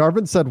like, wait,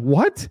 Darvin said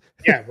what?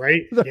 Yeah,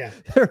 right. Yeah.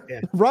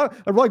 Rob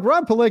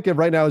Pelinka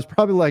right now is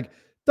probably like,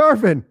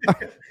 Darvin,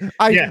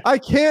 I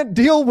can't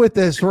deal with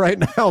this right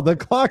now. The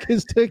clock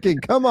is ticking.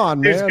 Come on,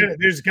 man.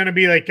 There's gonna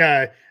be like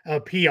a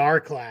PR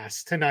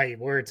class tonight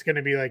where it's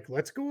gonna be like,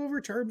 let's go over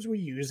terms we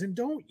use and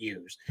don't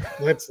use.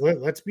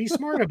 Let's be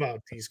smart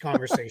about these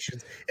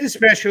conversations,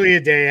 especially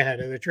a day ahead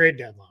of the trade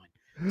deadline.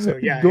 So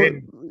yeah,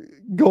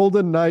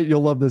 Golden Knight,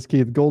 you'll love this,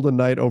 Keith. Golden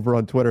Knight over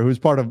on Twitter, who's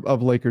part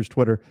of Lakers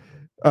Twitter,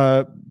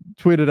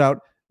 tweeted out,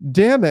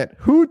 "Damn it,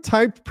 who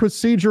typed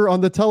procedure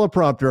on the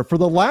teleprompter? For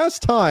the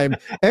last time,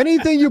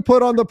 anything you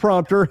put on the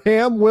prompter,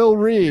 Ham will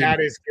read." That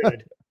is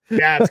good.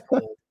 That's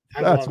cool.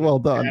 That's well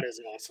done. That is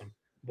awesome.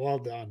 Well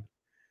done.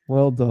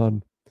 Well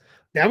done.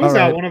 That was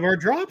one of our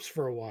drops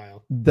for a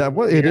while. That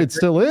was it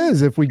still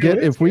is. If we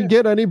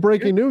get any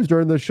breaking news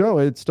during the show,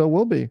 it still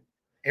will be.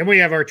 And we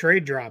have our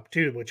trade drop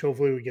too, which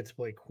hopefully we get to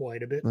play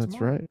quite a bit. That's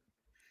tomorrow. Right.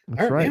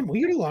 All right, man, we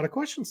get a lot of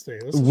questions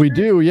today. We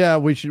do. Yeah,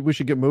 we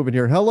should get moving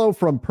here. Hello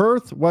from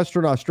Perth,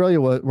 Western Australia,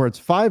 where it's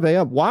 5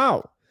 a.m.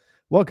 Wow.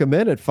 Welcome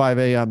in at 5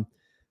 a.m.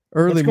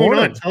 Early What's going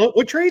morning. on?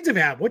 What trades have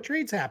happened? What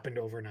trades happened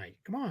overnight?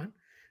 Come on.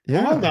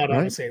 Yeah, Called out on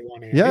right. us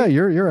 8-1, Andy. Yeah,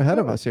 you're ahead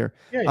of us here.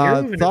 Yeah,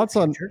 you're moving Thoughts in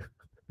the on future.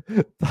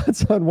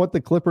 thoughts on what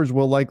the Clippers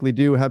will likely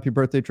do. Happy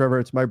birthday, Trevor.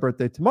 It's my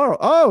birthday tomorrow.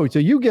 Oh, so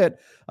you get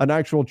an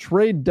actual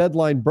trade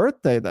deadline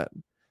birthday then.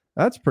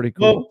 That's pretty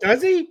cool. Well,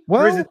 does he?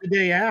 Well, or is it the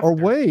day after? Or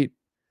wait.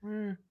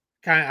 Kind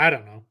of, I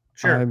don't know.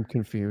 Sure. I'm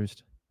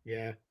confused.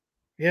 Yeah.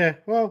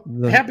 Well,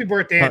 happy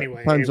birthday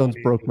anyway. Time zones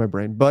broke my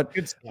brain. But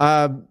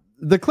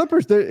the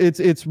Clippers,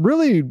 it's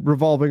really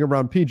revolving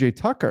around PJ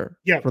Tucker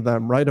for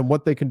them, right? And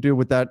what they can do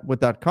with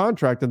that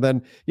contract. And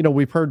then,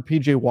 we've heard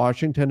PJ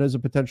Washington as a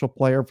potential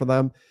player for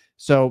them.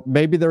 So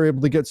maybe they're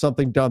able to get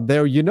something done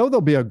there. They'll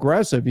be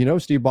aggressive.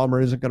 Steve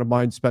Ballmer isn't going to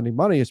mind spending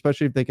money,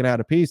 especially if they can add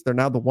a piece. They're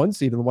now the 1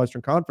 seed in the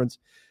Western Conference.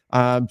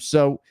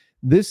 So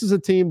this is a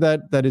team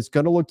that is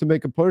going to look to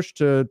make a push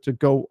to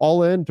go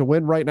all in to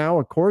win right now.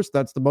 Of course,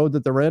 that's the mode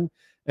that they're in.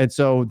 And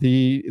so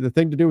the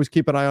thing to do is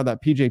keep an eye on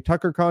that PJ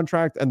Tucker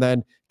contract, and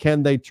then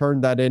can they turn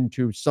that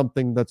into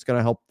something that's going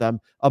to help them,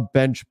 a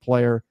bench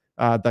player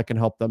that can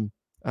help them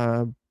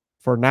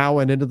for now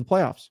and into the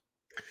playoffs.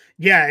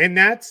 Yeah, and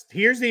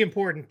here's the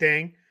important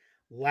thing.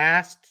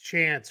 Last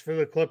chance for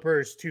the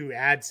Clippers to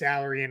add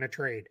salary in a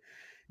trade.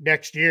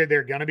 Next year,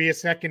 they're going to be a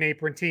second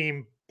apron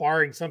team,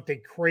 barring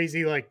something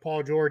crazy like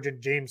Paul George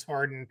and James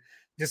Harden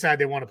decide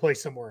they want to play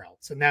somewhere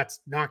else. And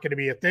that's not going to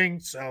be a thing.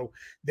 So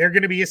they're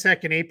going to be a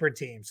second apron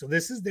team. So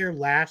this is their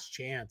last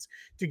chance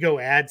to go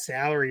add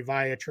salary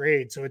via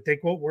trade. So I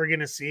think what we're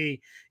going to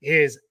see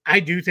is, I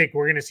do think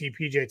we're going to see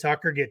PJ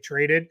Tucker get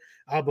traded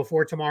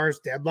before tomorrow's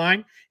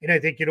deadline. And I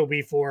think it'll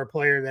be for a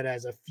player that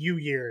has a few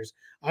years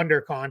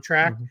under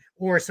contract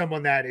or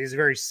someone that is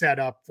very set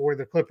up for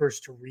the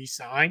Clippers to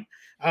re-sign.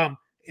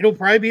 It'll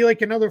probably be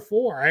like another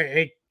 4.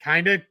 It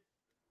kind of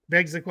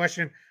begs the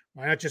question,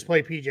 why not just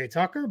play PJ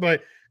Tucker?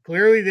 But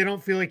clearly they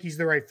don't feel like he's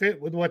the right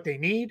fit with what they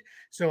need.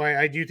 So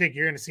I do think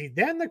you're going to see.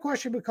 Then the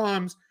question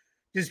becomes,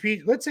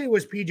 let's say it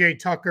was PJ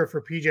Tucker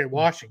for PJ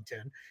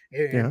Washington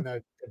and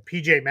the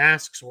PJ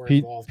masks were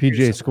involved.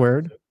 PJ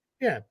squared.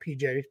 Yeah,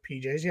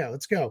 PJs. Yeah,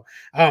 let's go.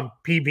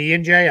 PB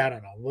and J. I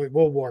don't know.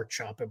 We'll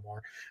workshop it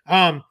more.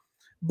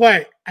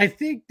 But I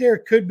think there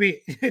could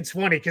be. It's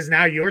funny because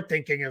now you're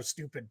thinking of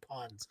stupid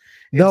puns.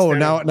 No,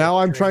 now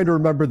I'm trying to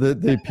remember the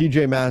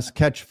PJ Masks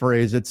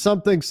catchphrase. It's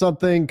something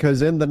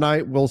because in the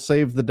night we'll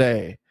save the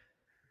day.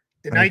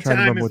 The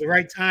nighttime is the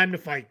right time to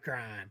fight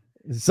crime.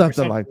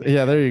 Something like that.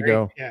 Yeah, there you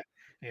go. Yeah.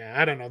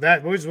 I don't know.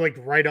 That was like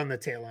right on the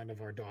tail end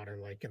of our daughter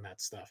liking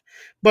that stuff.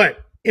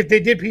 But if they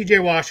did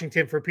PJ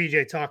Washington for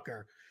PJ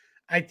Tucker,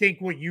 I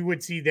think what you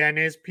would see then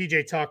is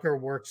PJ Tucker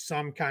works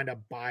some kind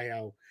of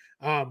bio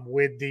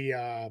with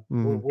the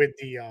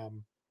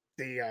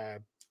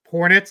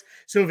Hornets.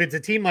 So if it's a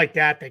team like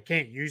that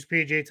can't use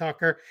PJ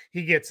Tucker,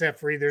 he gets set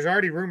free. There's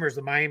already rumors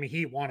the Miami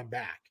Heat want him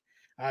back.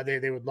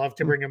 They would love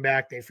to bring him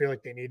back. They feel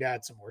like they need to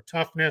add some more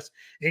toughness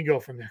and go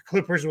from there.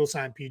 Clippers will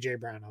sign PJ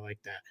Brown. I like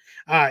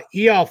that.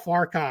 EL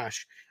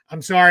Farkash.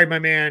 I'm sorry, my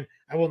man.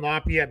 I will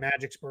not be at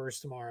Magic Spurs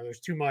tomorrow.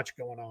 There's too much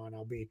going on.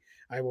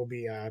 I will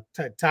be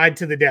tied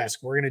to the desk.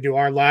 We're going to do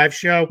our live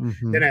show.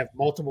 Then I have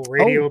multiple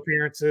radio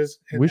appearances.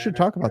 We should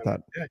talk about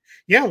that.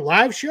 Yeah,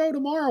 live show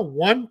tomorrow,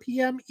 1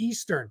 p.m.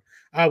 Eastern.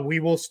 We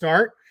will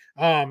start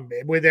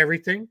with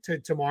everything to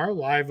tomorrow,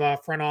 live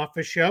front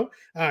office show.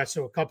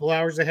 So a couple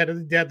hours ahead of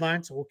the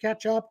deadline. So we'll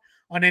catch up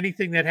on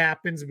anything that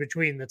happens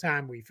between the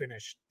time we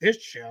finish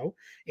this show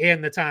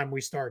and the time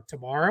we start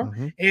tomorrow.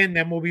 And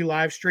then we'll be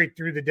live straight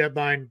through the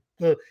deadline.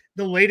 The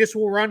latest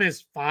we'll run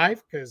is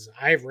 5 because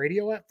I have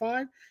radio at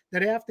 5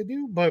 that I have to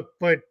do. But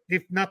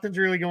if nothing's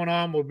really going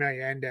on, we may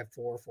end at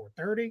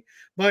 4:30.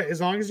 But as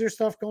long as there's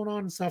stuff going on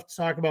and stuff to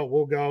talk about,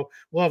 we'll go.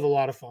 We'll have a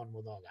lot of fun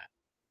with all that.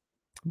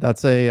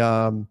 That's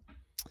a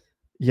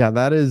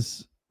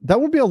that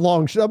would be a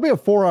long show. That'll be a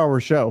 4-hour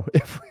show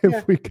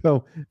if we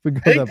go. I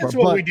think that's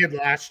what we did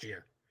last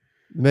year.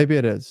 Maybe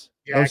it is.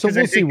 Yeah, so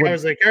we'll see. I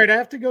was like, all right, I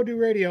have to go do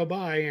radio.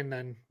 Bye, and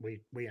then we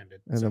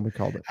ended. And then we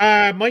called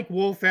it. Mike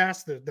Wolf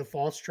asked the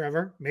false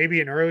Trevor.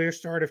 Maybe an earlier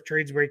start if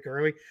trades break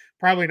early.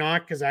 Probably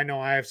not because I know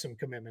I have some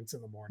commitments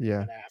in the morning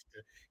that I have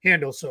to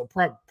handle. So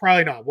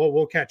probably not.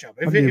 We'll catch up.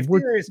 If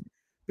there is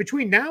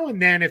between now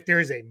and then, if there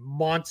is a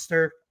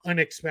monster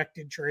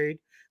unexpected trade,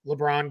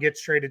 LeBron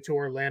gets traded to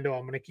Orlando.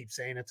 I'm going to keep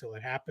saying it till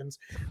it happens.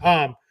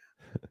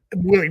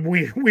 We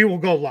will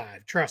go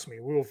live. Trust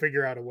me, we will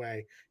figure out a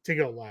way to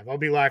go live. I'll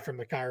be live from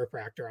the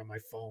chiropractor on my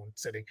phone,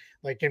 sitting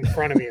like in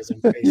front of me as I'm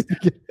face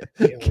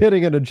down.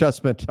 Getting an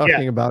adjustment,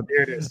 talking about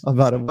it.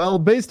 Well,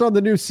 based on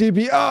the new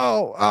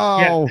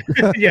CBO.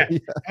 Yeah.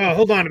 Oh,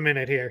 hold on a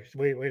minute here.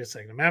 Wait a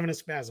second. I'm having a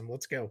spasm.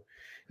 Let's go.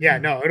 Yeah,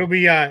 no, it'll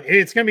be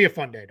it's gonna be a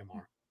fun day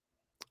tomorrow.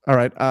 All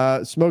right.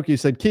 Smokey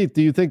said, Keith,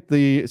 do you think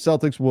the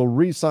Celtics will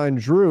re-sign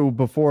Drew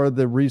before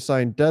the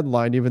re-sign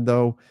deadline, even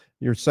though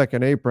your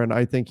second apron?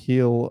 I think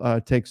he'll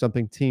take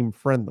something team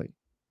friendly.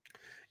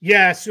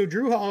 Yeah, so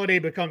Drew Holiday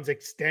becomes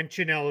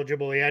extension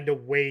eligible. He had to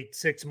wait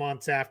 6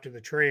 months after the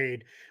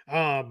trade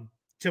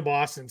to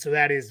Boston. So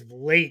that is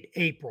late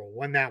April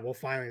when that will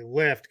finally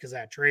lift, because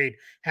that trade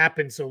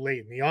happened so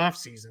late in the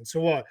offseason.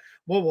 So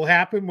what will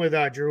happen with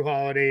Drew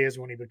Holiday is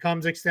when he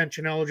becomes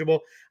extension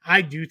eligible,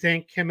 I do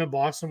think him and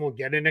Boston will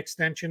get an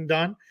extension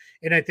done.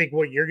 And I think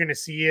what you're going to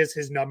see is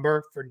his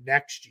number for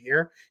next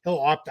year. He'll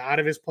opt out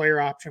of his player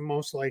option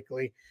most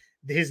likely.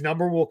 His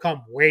number will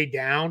come way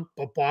down,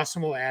 but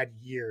Boston will add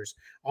years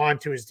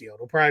onto his deal.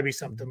 It'll probably be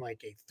something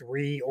like a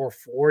 3 or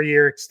 4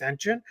 year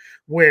extension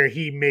where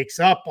he makes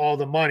up all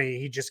the money.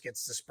 He just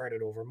gets to spread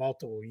it over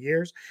multiple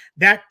years.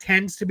 That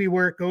tends to be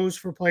where it goes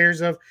for players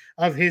of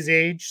his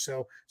age.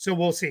 So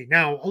we'll see.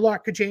 Now, a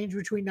lot could change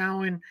between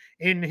now and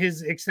in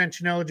his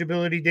extension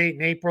eligibility date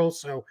in April.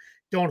 So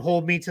don't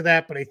hold me to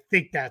that, but I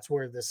think that's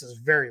where this is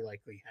very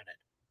likely headed.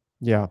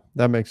 Yeah,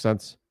 that makes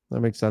sense. That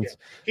makes sense.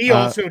 Yeah. He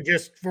also,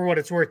 just for what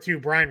it's worth too,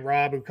 Brian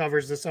Robb, who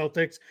covers the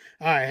Celtics,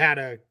 had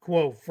a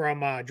quote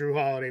from Drew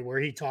Holiday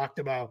where he talked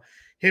about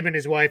him and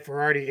his wife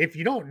are already, if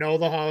you don't know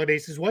the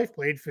Holidays, his wife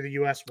played for the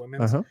U.S.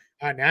 women's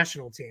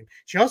national team.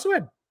 She also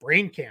had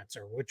brain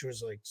cancer, which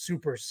was like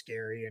super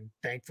scary, and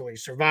thankfully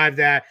survived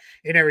that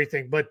and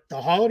everything. But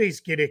the Holidays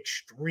get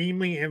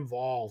extremely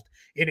involved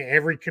in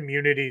every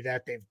community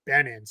that they've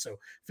been in. So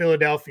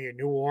Philadelphia,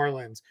 New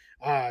Orleans,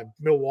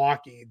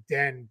 Milwaukee,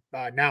 then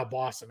now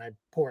Boston,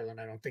 Portland.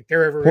 I don't think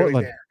they're ever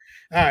really there.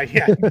 But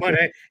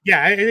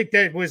I think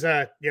that was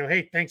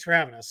hey, thanks for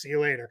having us. See you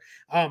later.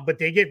 But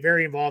they get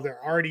very involved.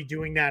 They're already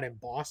doing that in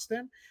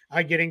Boston,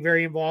 getting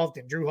very involved.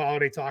 And Drew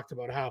Holiday talked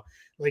about how,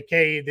 like,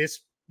 hey,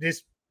 this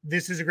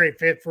is a great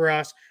fit for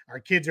us. Our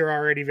kids are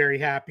already very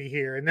happy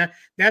here. And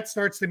that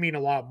starts to mean a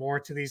lot more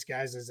to these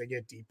guys as they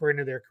get deeper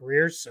into their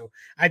careers. So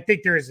I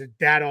think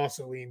that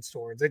also leans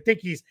towards, I think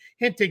he's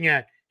hinting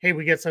at, hey,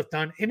 we get stuff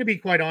done. And to be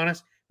quite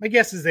honest, my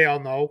guess is they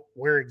all know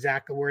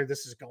exactly where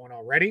this is going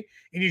already.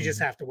 And you just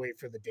have to wait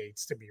for the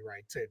dates to be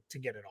right to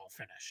get it all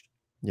finished.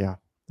 Yeah,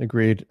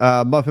 agreed.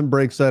 Muffin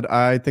Break said,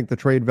 I think the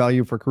trade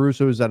value for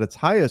Caruso is at its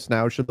highest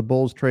now. Should the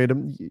Bulls trade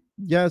him?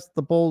 Yes,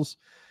 the Bulls.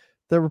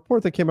 The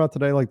report that came out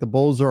today, like the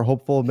Bulls are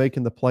hopeful of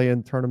making the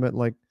play-in tournament.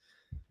 Like,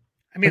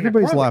 I mean,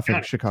 everybody's laughing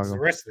at Chicago. The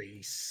rest of the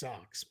East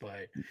sucks,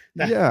 but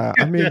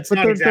that's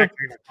not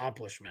exactly an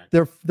accomplishment.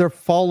 They're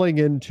falling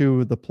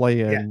into the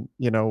play-in.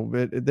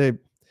 Yeah.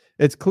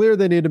 It's clear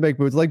they need to make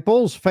moves. Like,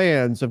 Bulls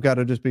fans have got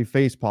to just be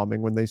face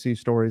palming when they see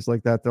stories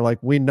like that. They're like,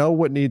 we know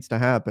what needs to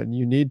happen.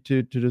 You need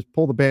to just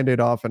pull the Band-Aid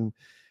off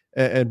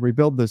and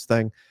rebuild this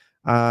thing.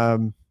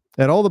 And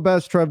all the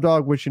best, Trev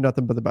Dog. Wish you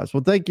nothing but the best.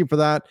 Well, thank you for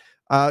that.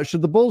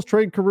 Should the Bulls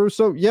trade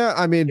Caruso? Yeah,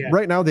 I mean,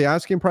 right now the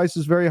asking price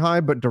is very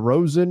high, but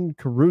DeRozan,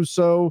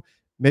 Caruso,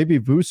 maybe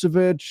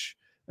Vucevic.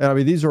 I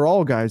mean, these are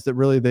all guys that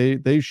really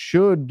they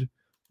should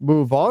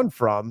move on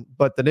from.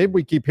 But the name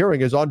we keep hearing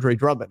is Andre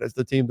Drummond as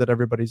the team that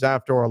everybody's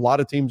after, or a lot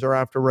of teams are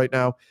after right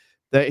now.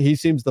 That he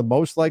seems the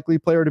most likely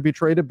player to be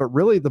traded, but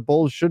really the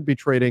Bulls should be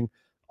trading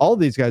all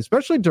these guys,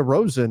 especially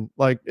DeRozan.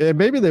 Like,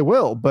 maybe they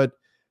will, but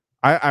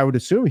I would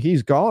assume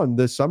he's gone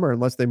this summer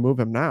unless they move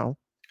him now.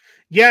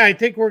 Yeah, I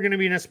think we're going to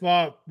be in a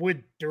spot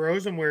with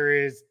DeRozan where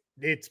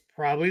it's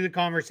probably the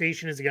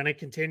conversation is going to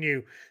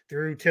continue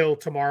through till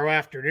tomorrow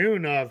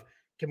afternoon of,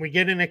 can we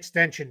get an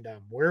extension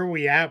done? Where are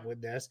we at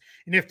with this?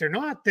 And if they're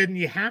not, then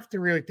you have to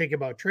really think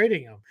about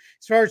trading him.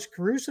 As far as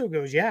Caruso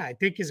goes, yeah, I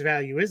think his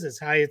value is as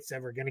high as it's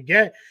ever going to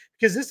get,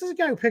 because this is a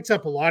guy who picks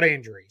up a lot of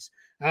injuries.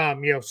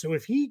 So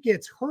if he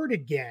gets hurt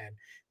again,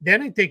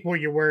 then I think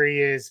what your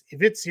worry is,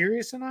 if it's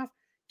serious enough,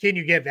 can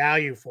you get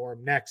value for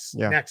him next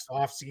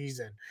off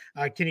season?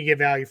 Can you get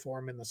value for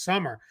him in the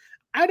summer?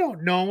 I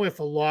don't know if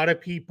a lot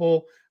of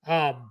people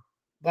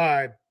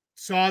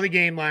saw the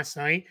game last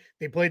night.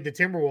 They played the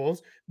Timberwolves,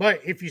 but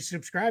if you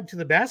subscribe to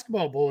the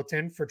basketball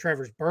bulletin for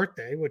Trevor's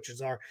birthday, which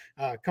is our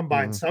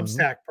combined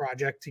Substack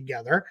project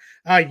together,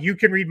 you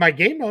can read my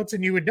game notes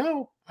and you would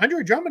know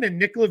Andre Drummond and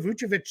Nikola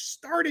Vucevic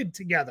started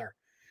together.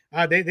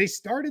 They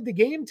started the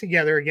game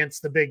together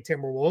against the big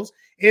Timberwolves,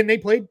 and they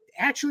played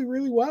actually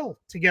really well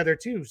together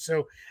too.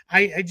 So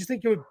I just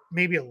think it would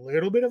maybe a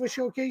little bit of a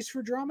showcase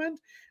for Drummond,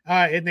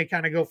 and they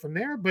kind of go from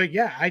there. But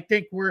yeah, I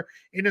think we're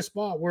in a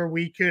spot where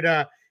we could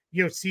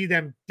see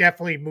them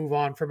definitely move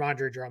on from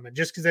Andre Drummond,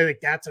 just because I think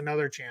that's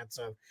another chance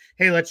of,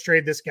 hey, let's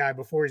trade this guy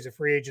before he's a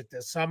free agent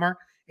this summer,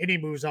 and he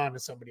moves on to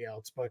somebody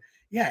else. But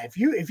yeah, if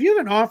you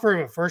have an offer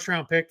of a first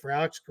round pick for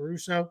Alex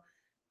Caruso,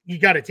 you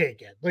got to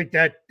take it. Like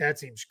that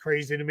seems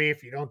crazy to me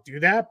if you don't do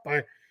that,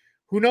 but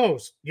who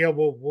knows? Yeah,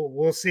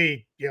 we'll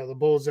see. The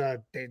Bulls,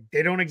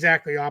 they don't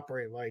exactly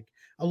operate like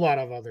a lot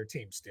of other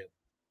teams do.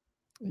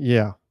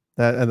 Yeah,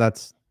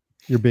 that's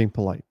you're being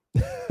polite.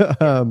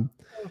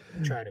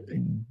 Try to be.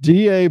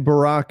 D.A.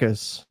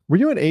 Baracus. Were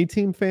you an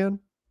A-Team fan?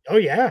 Oh,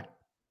 yeah.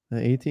 An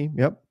A-Team?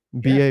 Yep.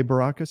 B.A.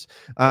 Baracus.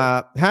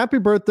 Happy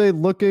birthday,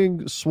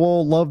 looking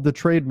swole. Love the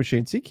trade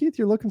machine. See, Keith,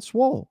 you're looking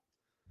swole.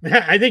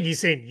 I think he's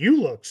saying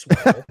you look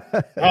swole.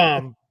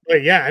 But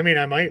But yeah, I mean,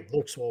 I might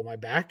look swole. My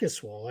back is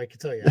swole. I can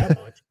tell you that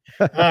much.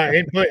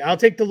 But I'll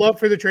take the love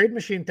for the trade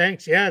machine.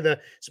 Thanks. Yeah, the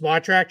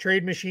Spot Track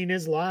trade machine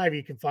is live.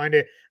 You can find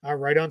it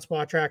right on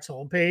Spot Track's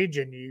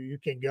homepage, and you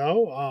can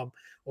go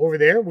over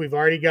there. We've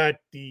already got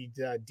the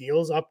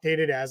deals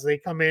updated as they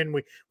come in.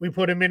 We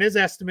put them in as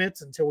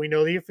estimates until we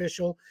know the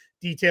official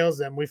details.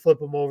 Then we flip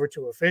them over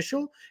to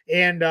official.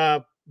 And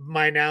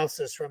my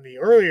analysis from the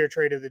earlier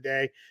trade of the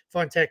day,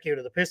 Fontecchio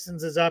to the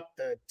Pistons is up.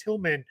 The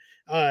Tillman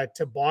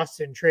to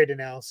Boston trade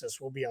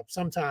analysis will be up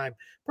sometime,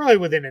 probably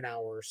within an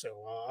hour or so.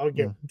 I'll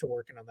get to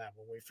working on that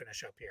when we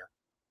finish up here.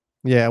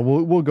 Yeah,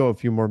 we'll go a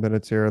few more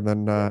minutes here, and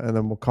then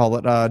we'll call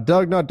it.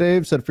 Doug, not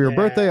Dave, said for your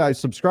birthday I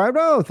subscribed.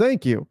 Oh,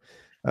 thank you.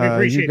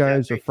 You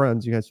guys are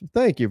friends. You guys,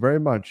 thank you very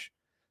much.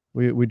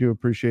 We do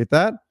appreciate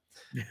that.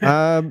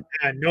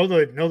 Know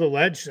the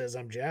ledge says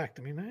I'm jacked.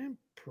 I mean, I am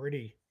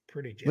pretty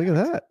jacked. Look at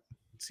that.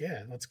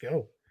 Yeah, let's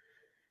go.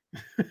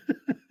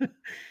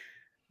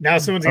 Now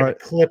someone's going to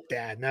clip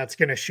that, and that's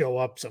going to show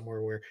up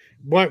somewhere where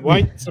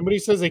why somebody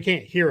says they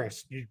can't hear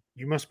us.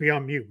 You must be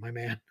on mute, my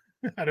man.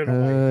 I don't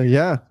know.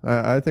 Yeah,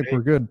 I think we're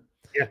good.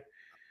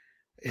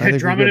 Yeah.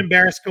 Drummond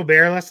embarrassed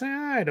Gobert last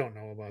night. I don't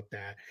know about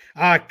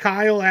that.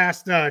 Kyle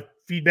asked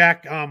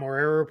feedback or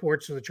error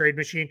reports for the trade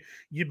machine.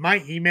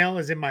 My email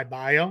is in my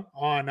bio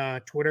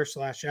on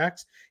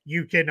Twitter/X.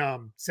 You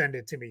can send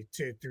it to me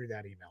through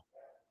that email.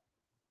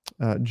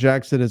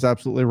 Jackson is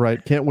absolutely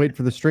right. Can't wait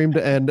for the stream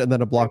to end and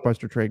then a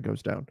blockbuster trade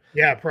goes down.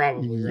 Yeah,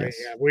 probably. Right.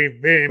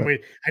 Yeah,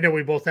 I know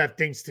we both have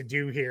things to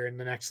do here in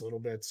the next little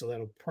bit, so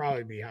that'll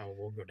probably be how it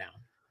will go down.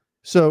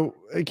 So,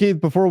 Keith,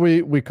 before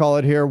we call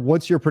it here,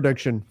 what's your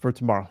prediction for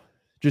tomorrow?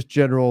 Just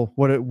general,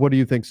 what do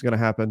you think is going to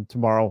happen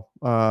tomorrow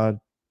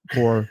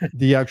for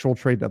the actual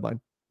trade deadline?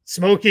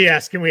 Smokey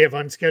asked, can we have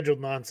unscheduled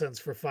nonsense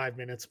for 5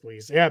 minutes,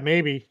 please? Yeah,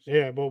 maybe.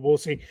 Yeah, but we'll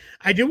see.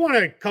 I do want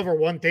to cover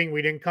one thing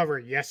we didn't cover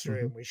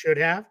yesterday, and we should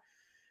have.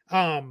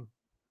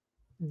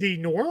 The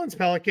New Orleans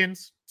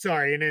Pelicans,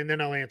 sorry, and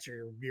then I'll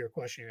answer your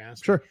question you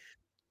asked. Sure.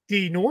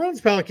 The New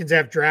Orleans Pelicans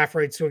have draft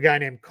rights to a guy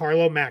named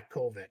Carlo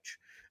Matkovic,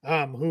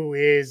 who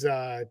is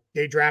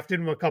they drafted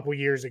him a couple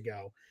years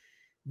ago.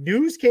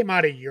 News came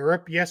out of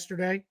Europe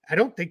yesterday. I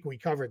don't think we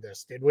covered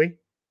this, did we?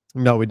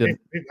 No, we didn't.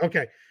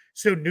 Okay.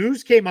 So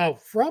news came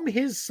out from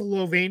his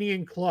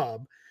Slovenian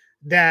club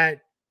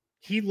that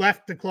he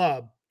left the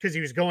club because he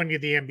was going to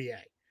the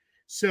NBA.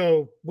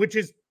 So, which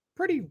is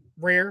pretty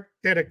rare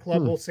that a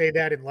club will say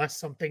that unless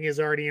something is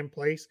already in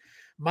place.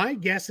 My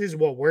guess is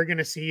what we're going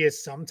to see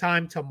is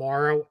sometime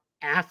tomorrow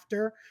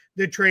after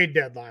the trade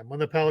deadline, when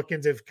the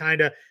Pelicans have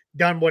kind of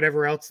done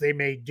whatever else they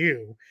may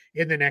do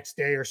in the next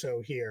day or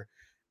so here,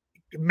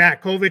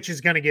 Matkovic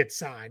is going to get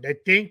signed. I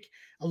think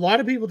a lot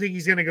of people think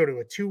he's going to go to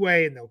a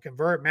two-way and they'll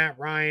convert Matt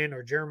Ryan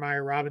or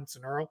Jeremiah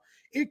Robinson Earl.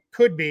 It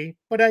could be,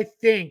 but I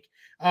think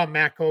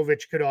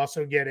Matkovic could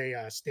also get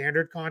a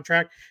standard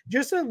contract.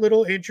 Just a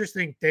little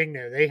interesting thing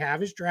there. They have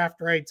his draft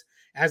rights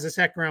as a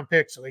second-round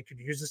pick, so they could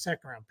use the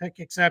second-round pick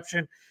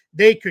exception.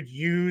 They could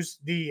use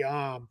the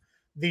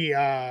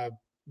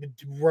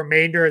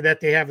remainder that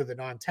they have of the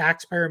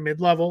non-taxpayer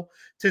mid-level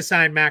to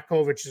sign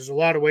Matkovic. There's a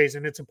lot of ways,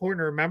 and it's important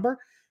to remember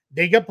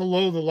they got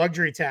below the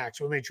luxury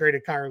tax when they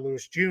traded Kyra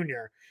Lewis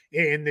Jr.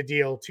 in the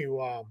deal to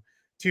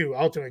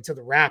ultimately to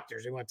the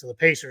Raptors. They went to the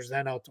Pacers,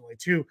 then ultimately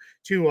to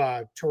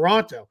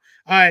Toronto.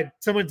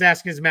 Someone's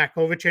asking, is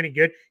Matkovic any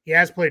good? He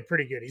has played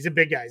pretty good. He's a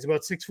big guy. He's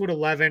about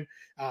 6'11",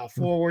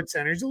 forward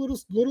center. He's a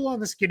little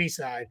on the skinny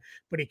side,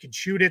 but he can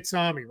shoot it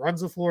some. He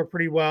runs the floor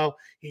pretty well.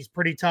 He's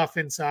pretty tough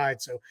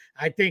inside. So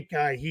I think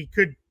he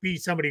could be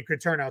somebody who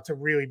could turn out to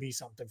really be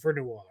something for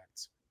New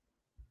Orleans.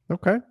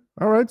 Okay.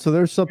 All right. So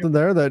there's something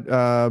there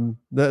that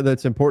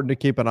that's important to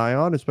keep an eye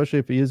on, especially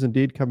if he is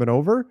indeed coming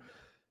over.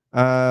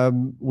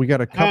 We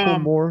got a couple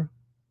more.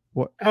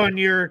 What on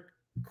your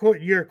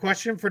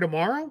question for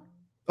tomorrow?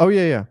 Oh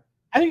yeah.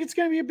 I think it's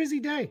going to be a busy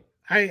day.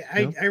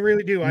 I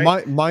really do.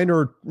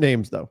 Minor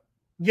names though.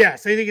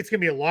 Yes, I think it's going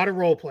to be a lot of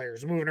role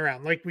players moving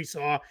around, like we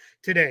saw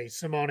today.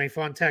 Simone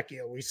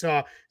Fontecchio. We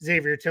saw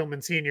Xavier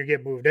Tillman Sr.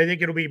 get moved. I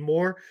think it'll be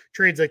more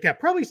trades like that.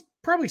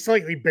 Probably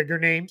slightly bigger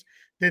names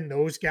than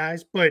those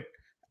guys, but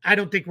I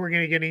don't think we're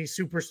going to get any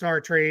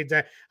superstar trades.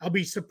 I'll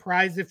be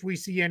surprised if we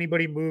see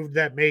anybody moved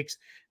that makes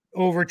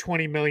over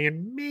 20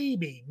 million.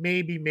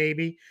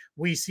 Maybe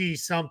we see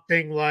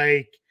something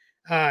like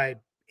an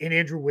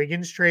Andrew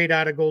Wiggins trade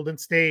out of Golden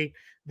State.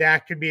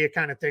 That could be a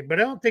kind of thing, but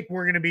I don't think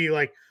we're going to be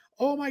like,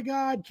 oh my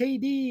God,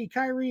 KD,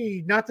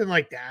 Kyrie, nothing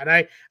like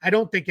that. I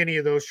don't think any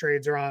of those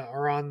trades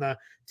are on the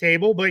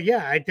table, but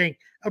yeah, I think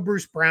a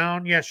Bruce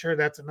Brown, yeah, sure.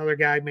 That's another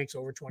guy who makes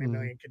over 20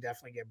 million, could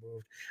definitely get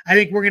moved. I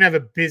think we're going to have a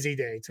busy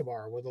day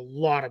tomorrow with a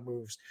lot of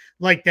moves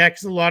like that,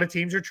 because a lot of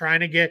teams are trying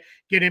to get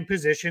in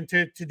position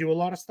to do a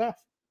lot of stuff.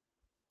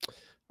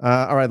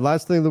 All right.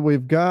 Last thing that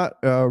we've got,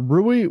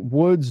 Rui,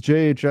 Woods,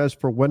 JHS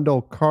for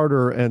Wendell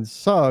Carter and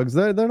Suggs.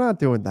 They're not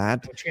doing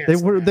that.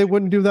 No, they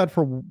wouldn't do that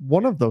for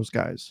one of those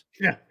guys.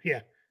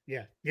 Yeah.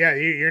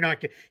 You're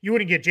not. You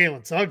wouldn't get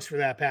Jalen Suggs for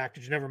that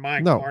package. Never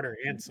mind Carter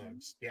and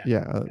Suggs.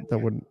 Yeah. That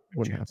wouldn't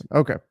happen.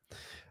 Okay.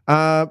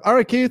 All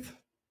right, Keith.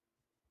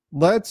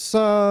 let's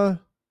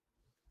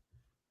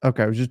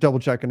okay, I was just double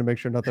checking to make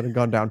sure nothing had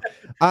gone down.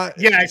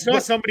 Yeah, I saw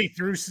somebody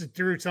threw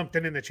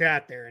something in the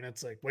chat there, and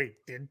it's like, wait,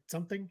 did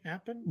something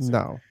happen? So,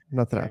 no,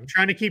 nothing I'm happened.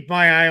 trying to keep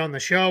my eye on the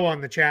show, on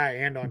the chat,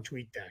 and on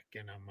TweetDeck,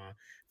 and I'm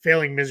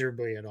failing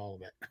miserably at all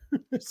of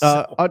it.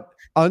 So,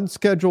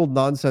 Unscheduled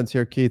nonsense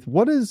here, Keith.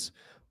 What is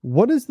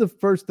the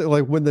first thing,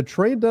 like when the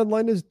trade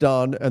deadline is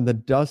done and the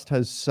dust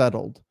has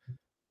settled?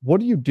 What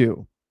do you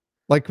do?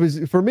 Like, 'cause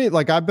for me,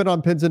 like I've been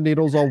on pins and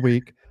needles all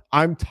week.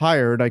 I'm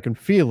tired. I can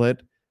feel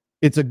it.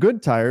 It's a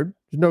good tired.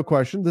 There's no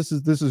question. This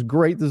is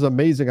great. This is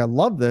amazing. I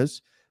love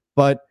this,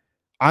 but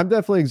I'm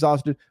definitely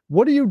exhausted.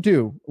 What do you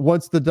do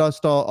once the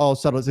dust all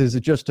settles? Is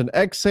it just an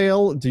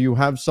exhale? Do you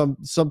have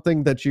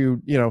something that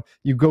you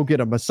go get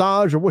a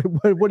massage, or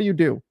what do you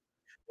do?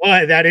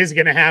 well, that is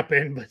going to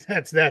happen,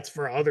 but that's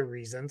for other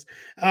reasons.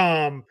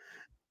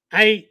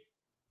 I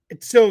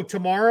So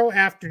tomorrow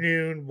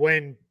afternoon,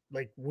 when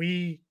like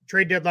we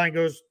trade deadline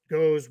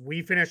goes,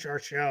 we finish our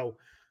show.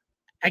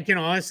 I can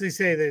honestly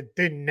say that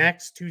the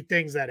next two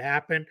things that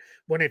happen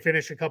when I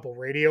finish a couple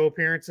radio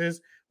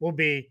appearances will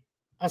be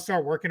I'll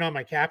start working on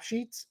my cap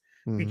sheets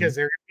Mhm. because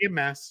they're gonna be a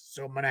mess.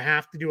 So I'm gonna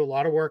have to do a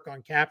lot of work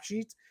on cap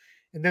sheets.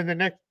 And then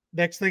the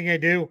next thing I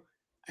do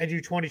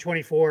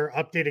 2024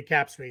 updated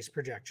cap space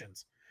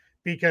projections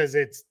because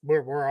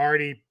we're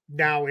already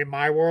now in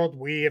my world,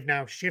 we have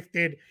now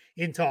shifted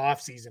into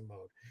off-season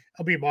mode.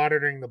 I'll be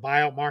monitoring the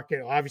buyout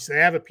market. Obviously, I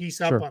have a piece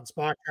up Sure. on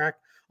Spot Track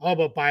all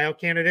about buyout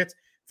candidates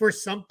for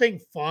something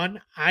fun.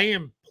 I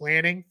am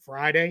planning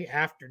Friday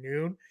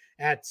afternoon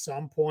at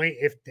some point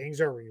if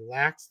things are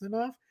relaxed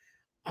enough.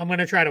 I'm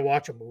gonna try to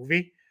watch a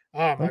movie.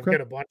 I've Okay.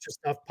 got a bunch of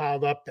stuff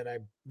piled up that I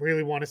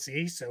really want to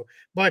see. So,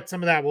 but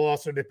some of that will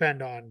also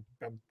depend on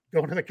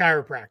going to the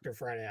chiropractor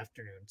Friday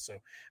afternoon. So,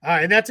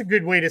 and that's a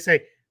good way to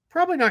say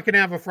probably not going to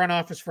have a front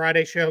office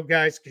Friday show,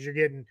 guys, because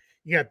you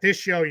got this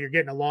show, you're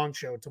getting a long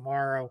show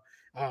tomorrow.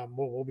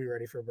 We'll be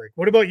ready for a break.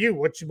 What about you?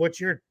 What's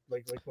your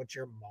what's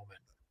your moment?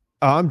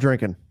 I'm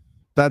drinking.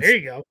 There That's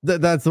you go.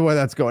 that's the way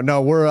that's going.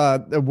 No, we're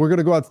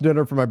gonna go out to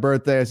dinner for my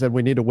birthday. I said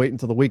we need to wait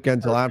until the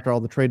weekend, till after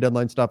all the trade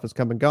deadline stuff is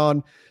come and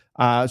gone.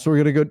 So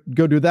we're gonna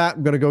go do that.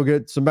 I'm gonna go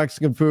get some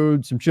Mexican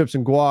food, some chips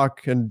and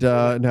guac,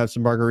 and have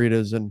some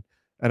margaritas and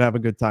have a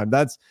good time.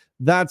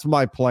 That's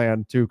my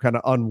plan to kind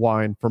of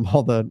unwind from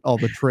all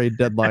the trade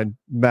deadline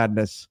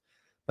madness.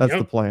 That's the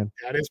Yep, plan.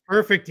 that is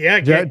perfect. Yeah,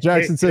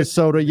 Jackson says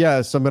soda.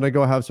 Yes, I'm gonna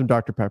go have some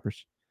Dr.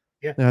 Peppers.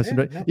 yeah, It has yeah, to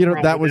be, nothing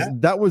wrong with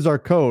that. that was our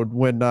code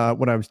when I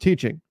was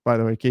teaching. By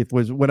the way, Keith,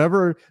 was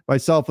whenever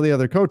myself and the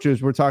other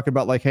coaches were talking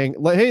about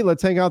hey,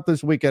 let's hang out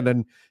this weekend,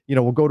 and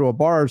we'll go to a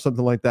bar or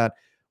something like that.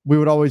 We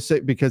would always say,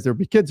 because there'd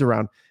be kids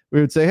around,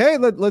 we would say, hey,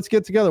 let's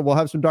get together. We'll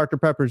have some Dr.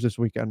 Peppers this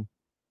weekend.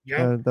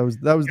 Yep, That was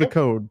the yep.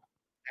 code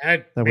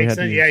That that we makes had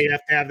to sense. Yeah, use. you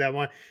have to have that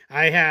one.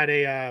 I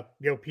had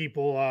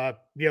people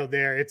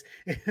there. It's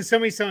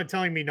somebody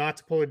telling me not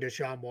to pull a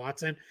Deshaun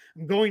Watson.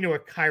 I'm going to a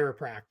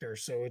chiropractor,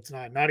 so it's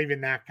not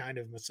even that kind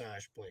of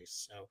massage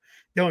place. So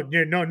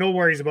no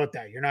worries about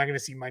that. You're not going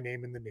to see my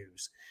name in the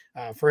news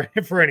for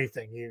for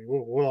anything.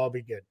 We'll all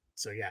be good.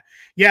 So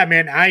yeah,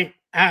 man.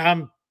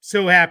 I'm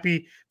so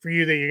happy for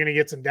you that you're going to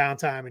get some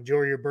downtime.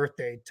 Enjoy your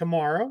birthday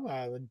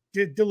tomorrow.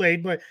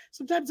 Delayed, but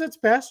sometimes that's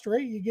best,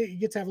 right? You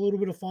get to have a little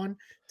bit of fun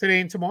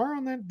today and tomorrow,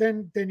 and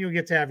then you'll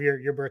get to have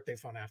your birthday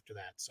fun after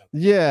that. So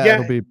Yeah,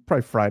 it'll yeah, be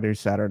probably Friday or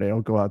Saturday.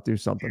 I'll go out do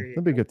something. there you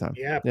It'll be a go. good time.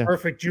 Yeah, Yeah.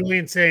 perfect.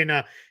 Julian saying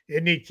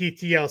it need Keith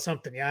to yell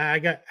something. Yeah, I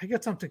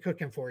got something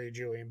cooking for you,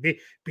 Julian.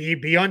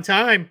 Be on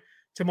time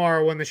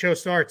tomorrow when the show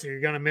starts, or you're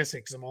gonna miss it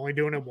because I'm only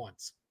doing it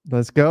once.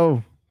 Let's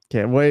go.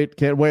 Can't wait.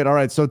 Can't wait. All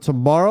right. So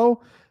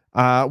tomorrow,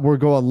 we're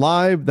going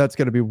live. That's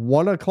going to be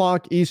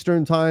 1:00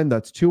 Eastern time.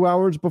 That's 2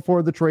 hours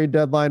before the trade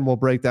deadline. We'll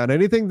break down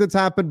anything that's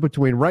happened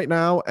between right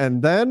now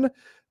and then.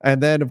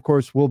 And then, of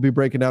course, we'll be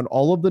breaking down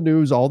all of the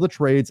news, all the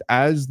trades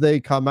as they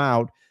come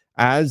out.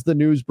 As the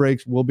news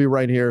breaks, we'll be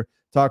right here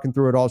talking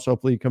through it all. So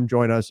hopefully you come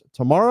join us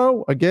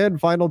tomorrow. Again,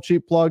 final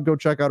cheap plug. Go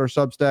check out our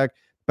Substack,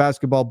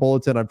 Basketball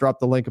Bulletin. I've dropped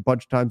the link a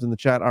bunch of times in the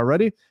chat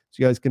already,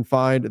 so you guys can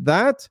find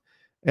that.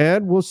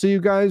 And we'll see you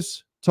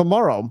guys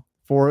tomorrow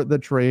for the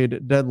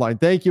trade deadline.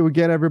 Thank you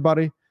again,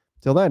 everybody.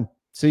 Till then,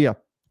 see ya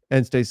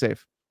and stay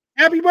safe.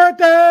 Happy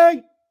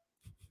birthday!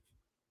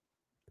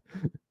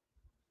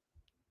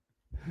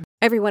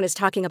 Everyone is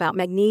talking about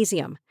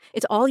magnesium.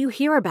 It's all you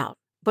hear about.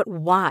 But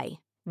why?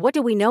 What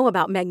do we know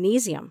about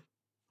magnesium?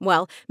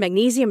 Well,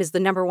 magnesium is the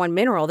 #1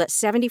 mineral that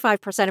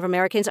 75% of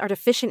Americans are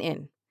deficient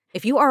in.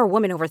 If you are a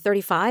woman over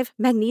 35,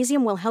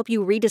 magnesium will help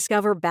you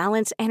rediscover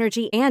balance,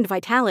 energy, and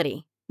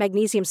vitality.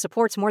 Magnesium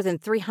supports more than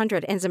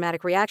 300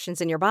 enzymatic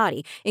reactions in your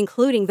body,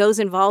 including those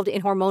involved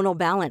in hormonal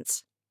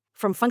balance.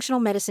 From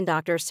functional medicine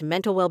doctors to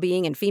mental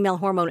well-being and female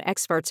hormone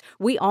experts,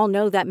 we all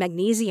know that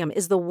magnesium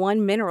is the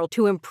one mineral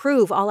to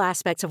improve all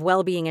aspects of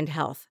well-being and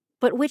health.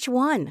 But which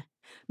one?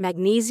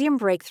 Magnesium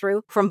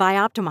Breakthrough from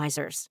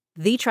Bioptimizers,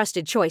 the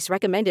trusted choice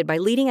recommended by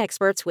leading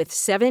experts with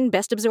 7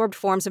 best-absorbed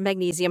forms of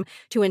magnesium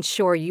to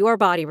ensure your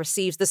body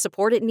receives the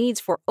support it needs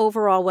for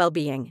overall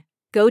well-being.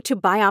 Go to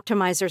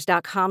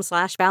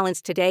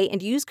bioptimizers.com/balance today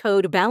and use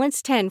code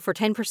BALANCE10 for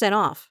 10%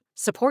 off.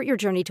 Support your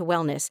journey to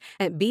wellness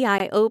at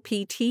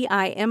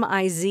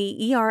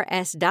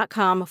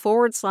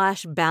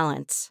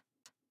bioptimizers.com/balance.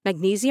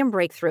 Magnesium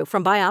Breakthrough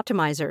from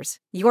Bioptimizers,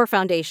 your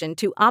foundation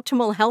to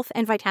optimal health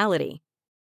and vitality.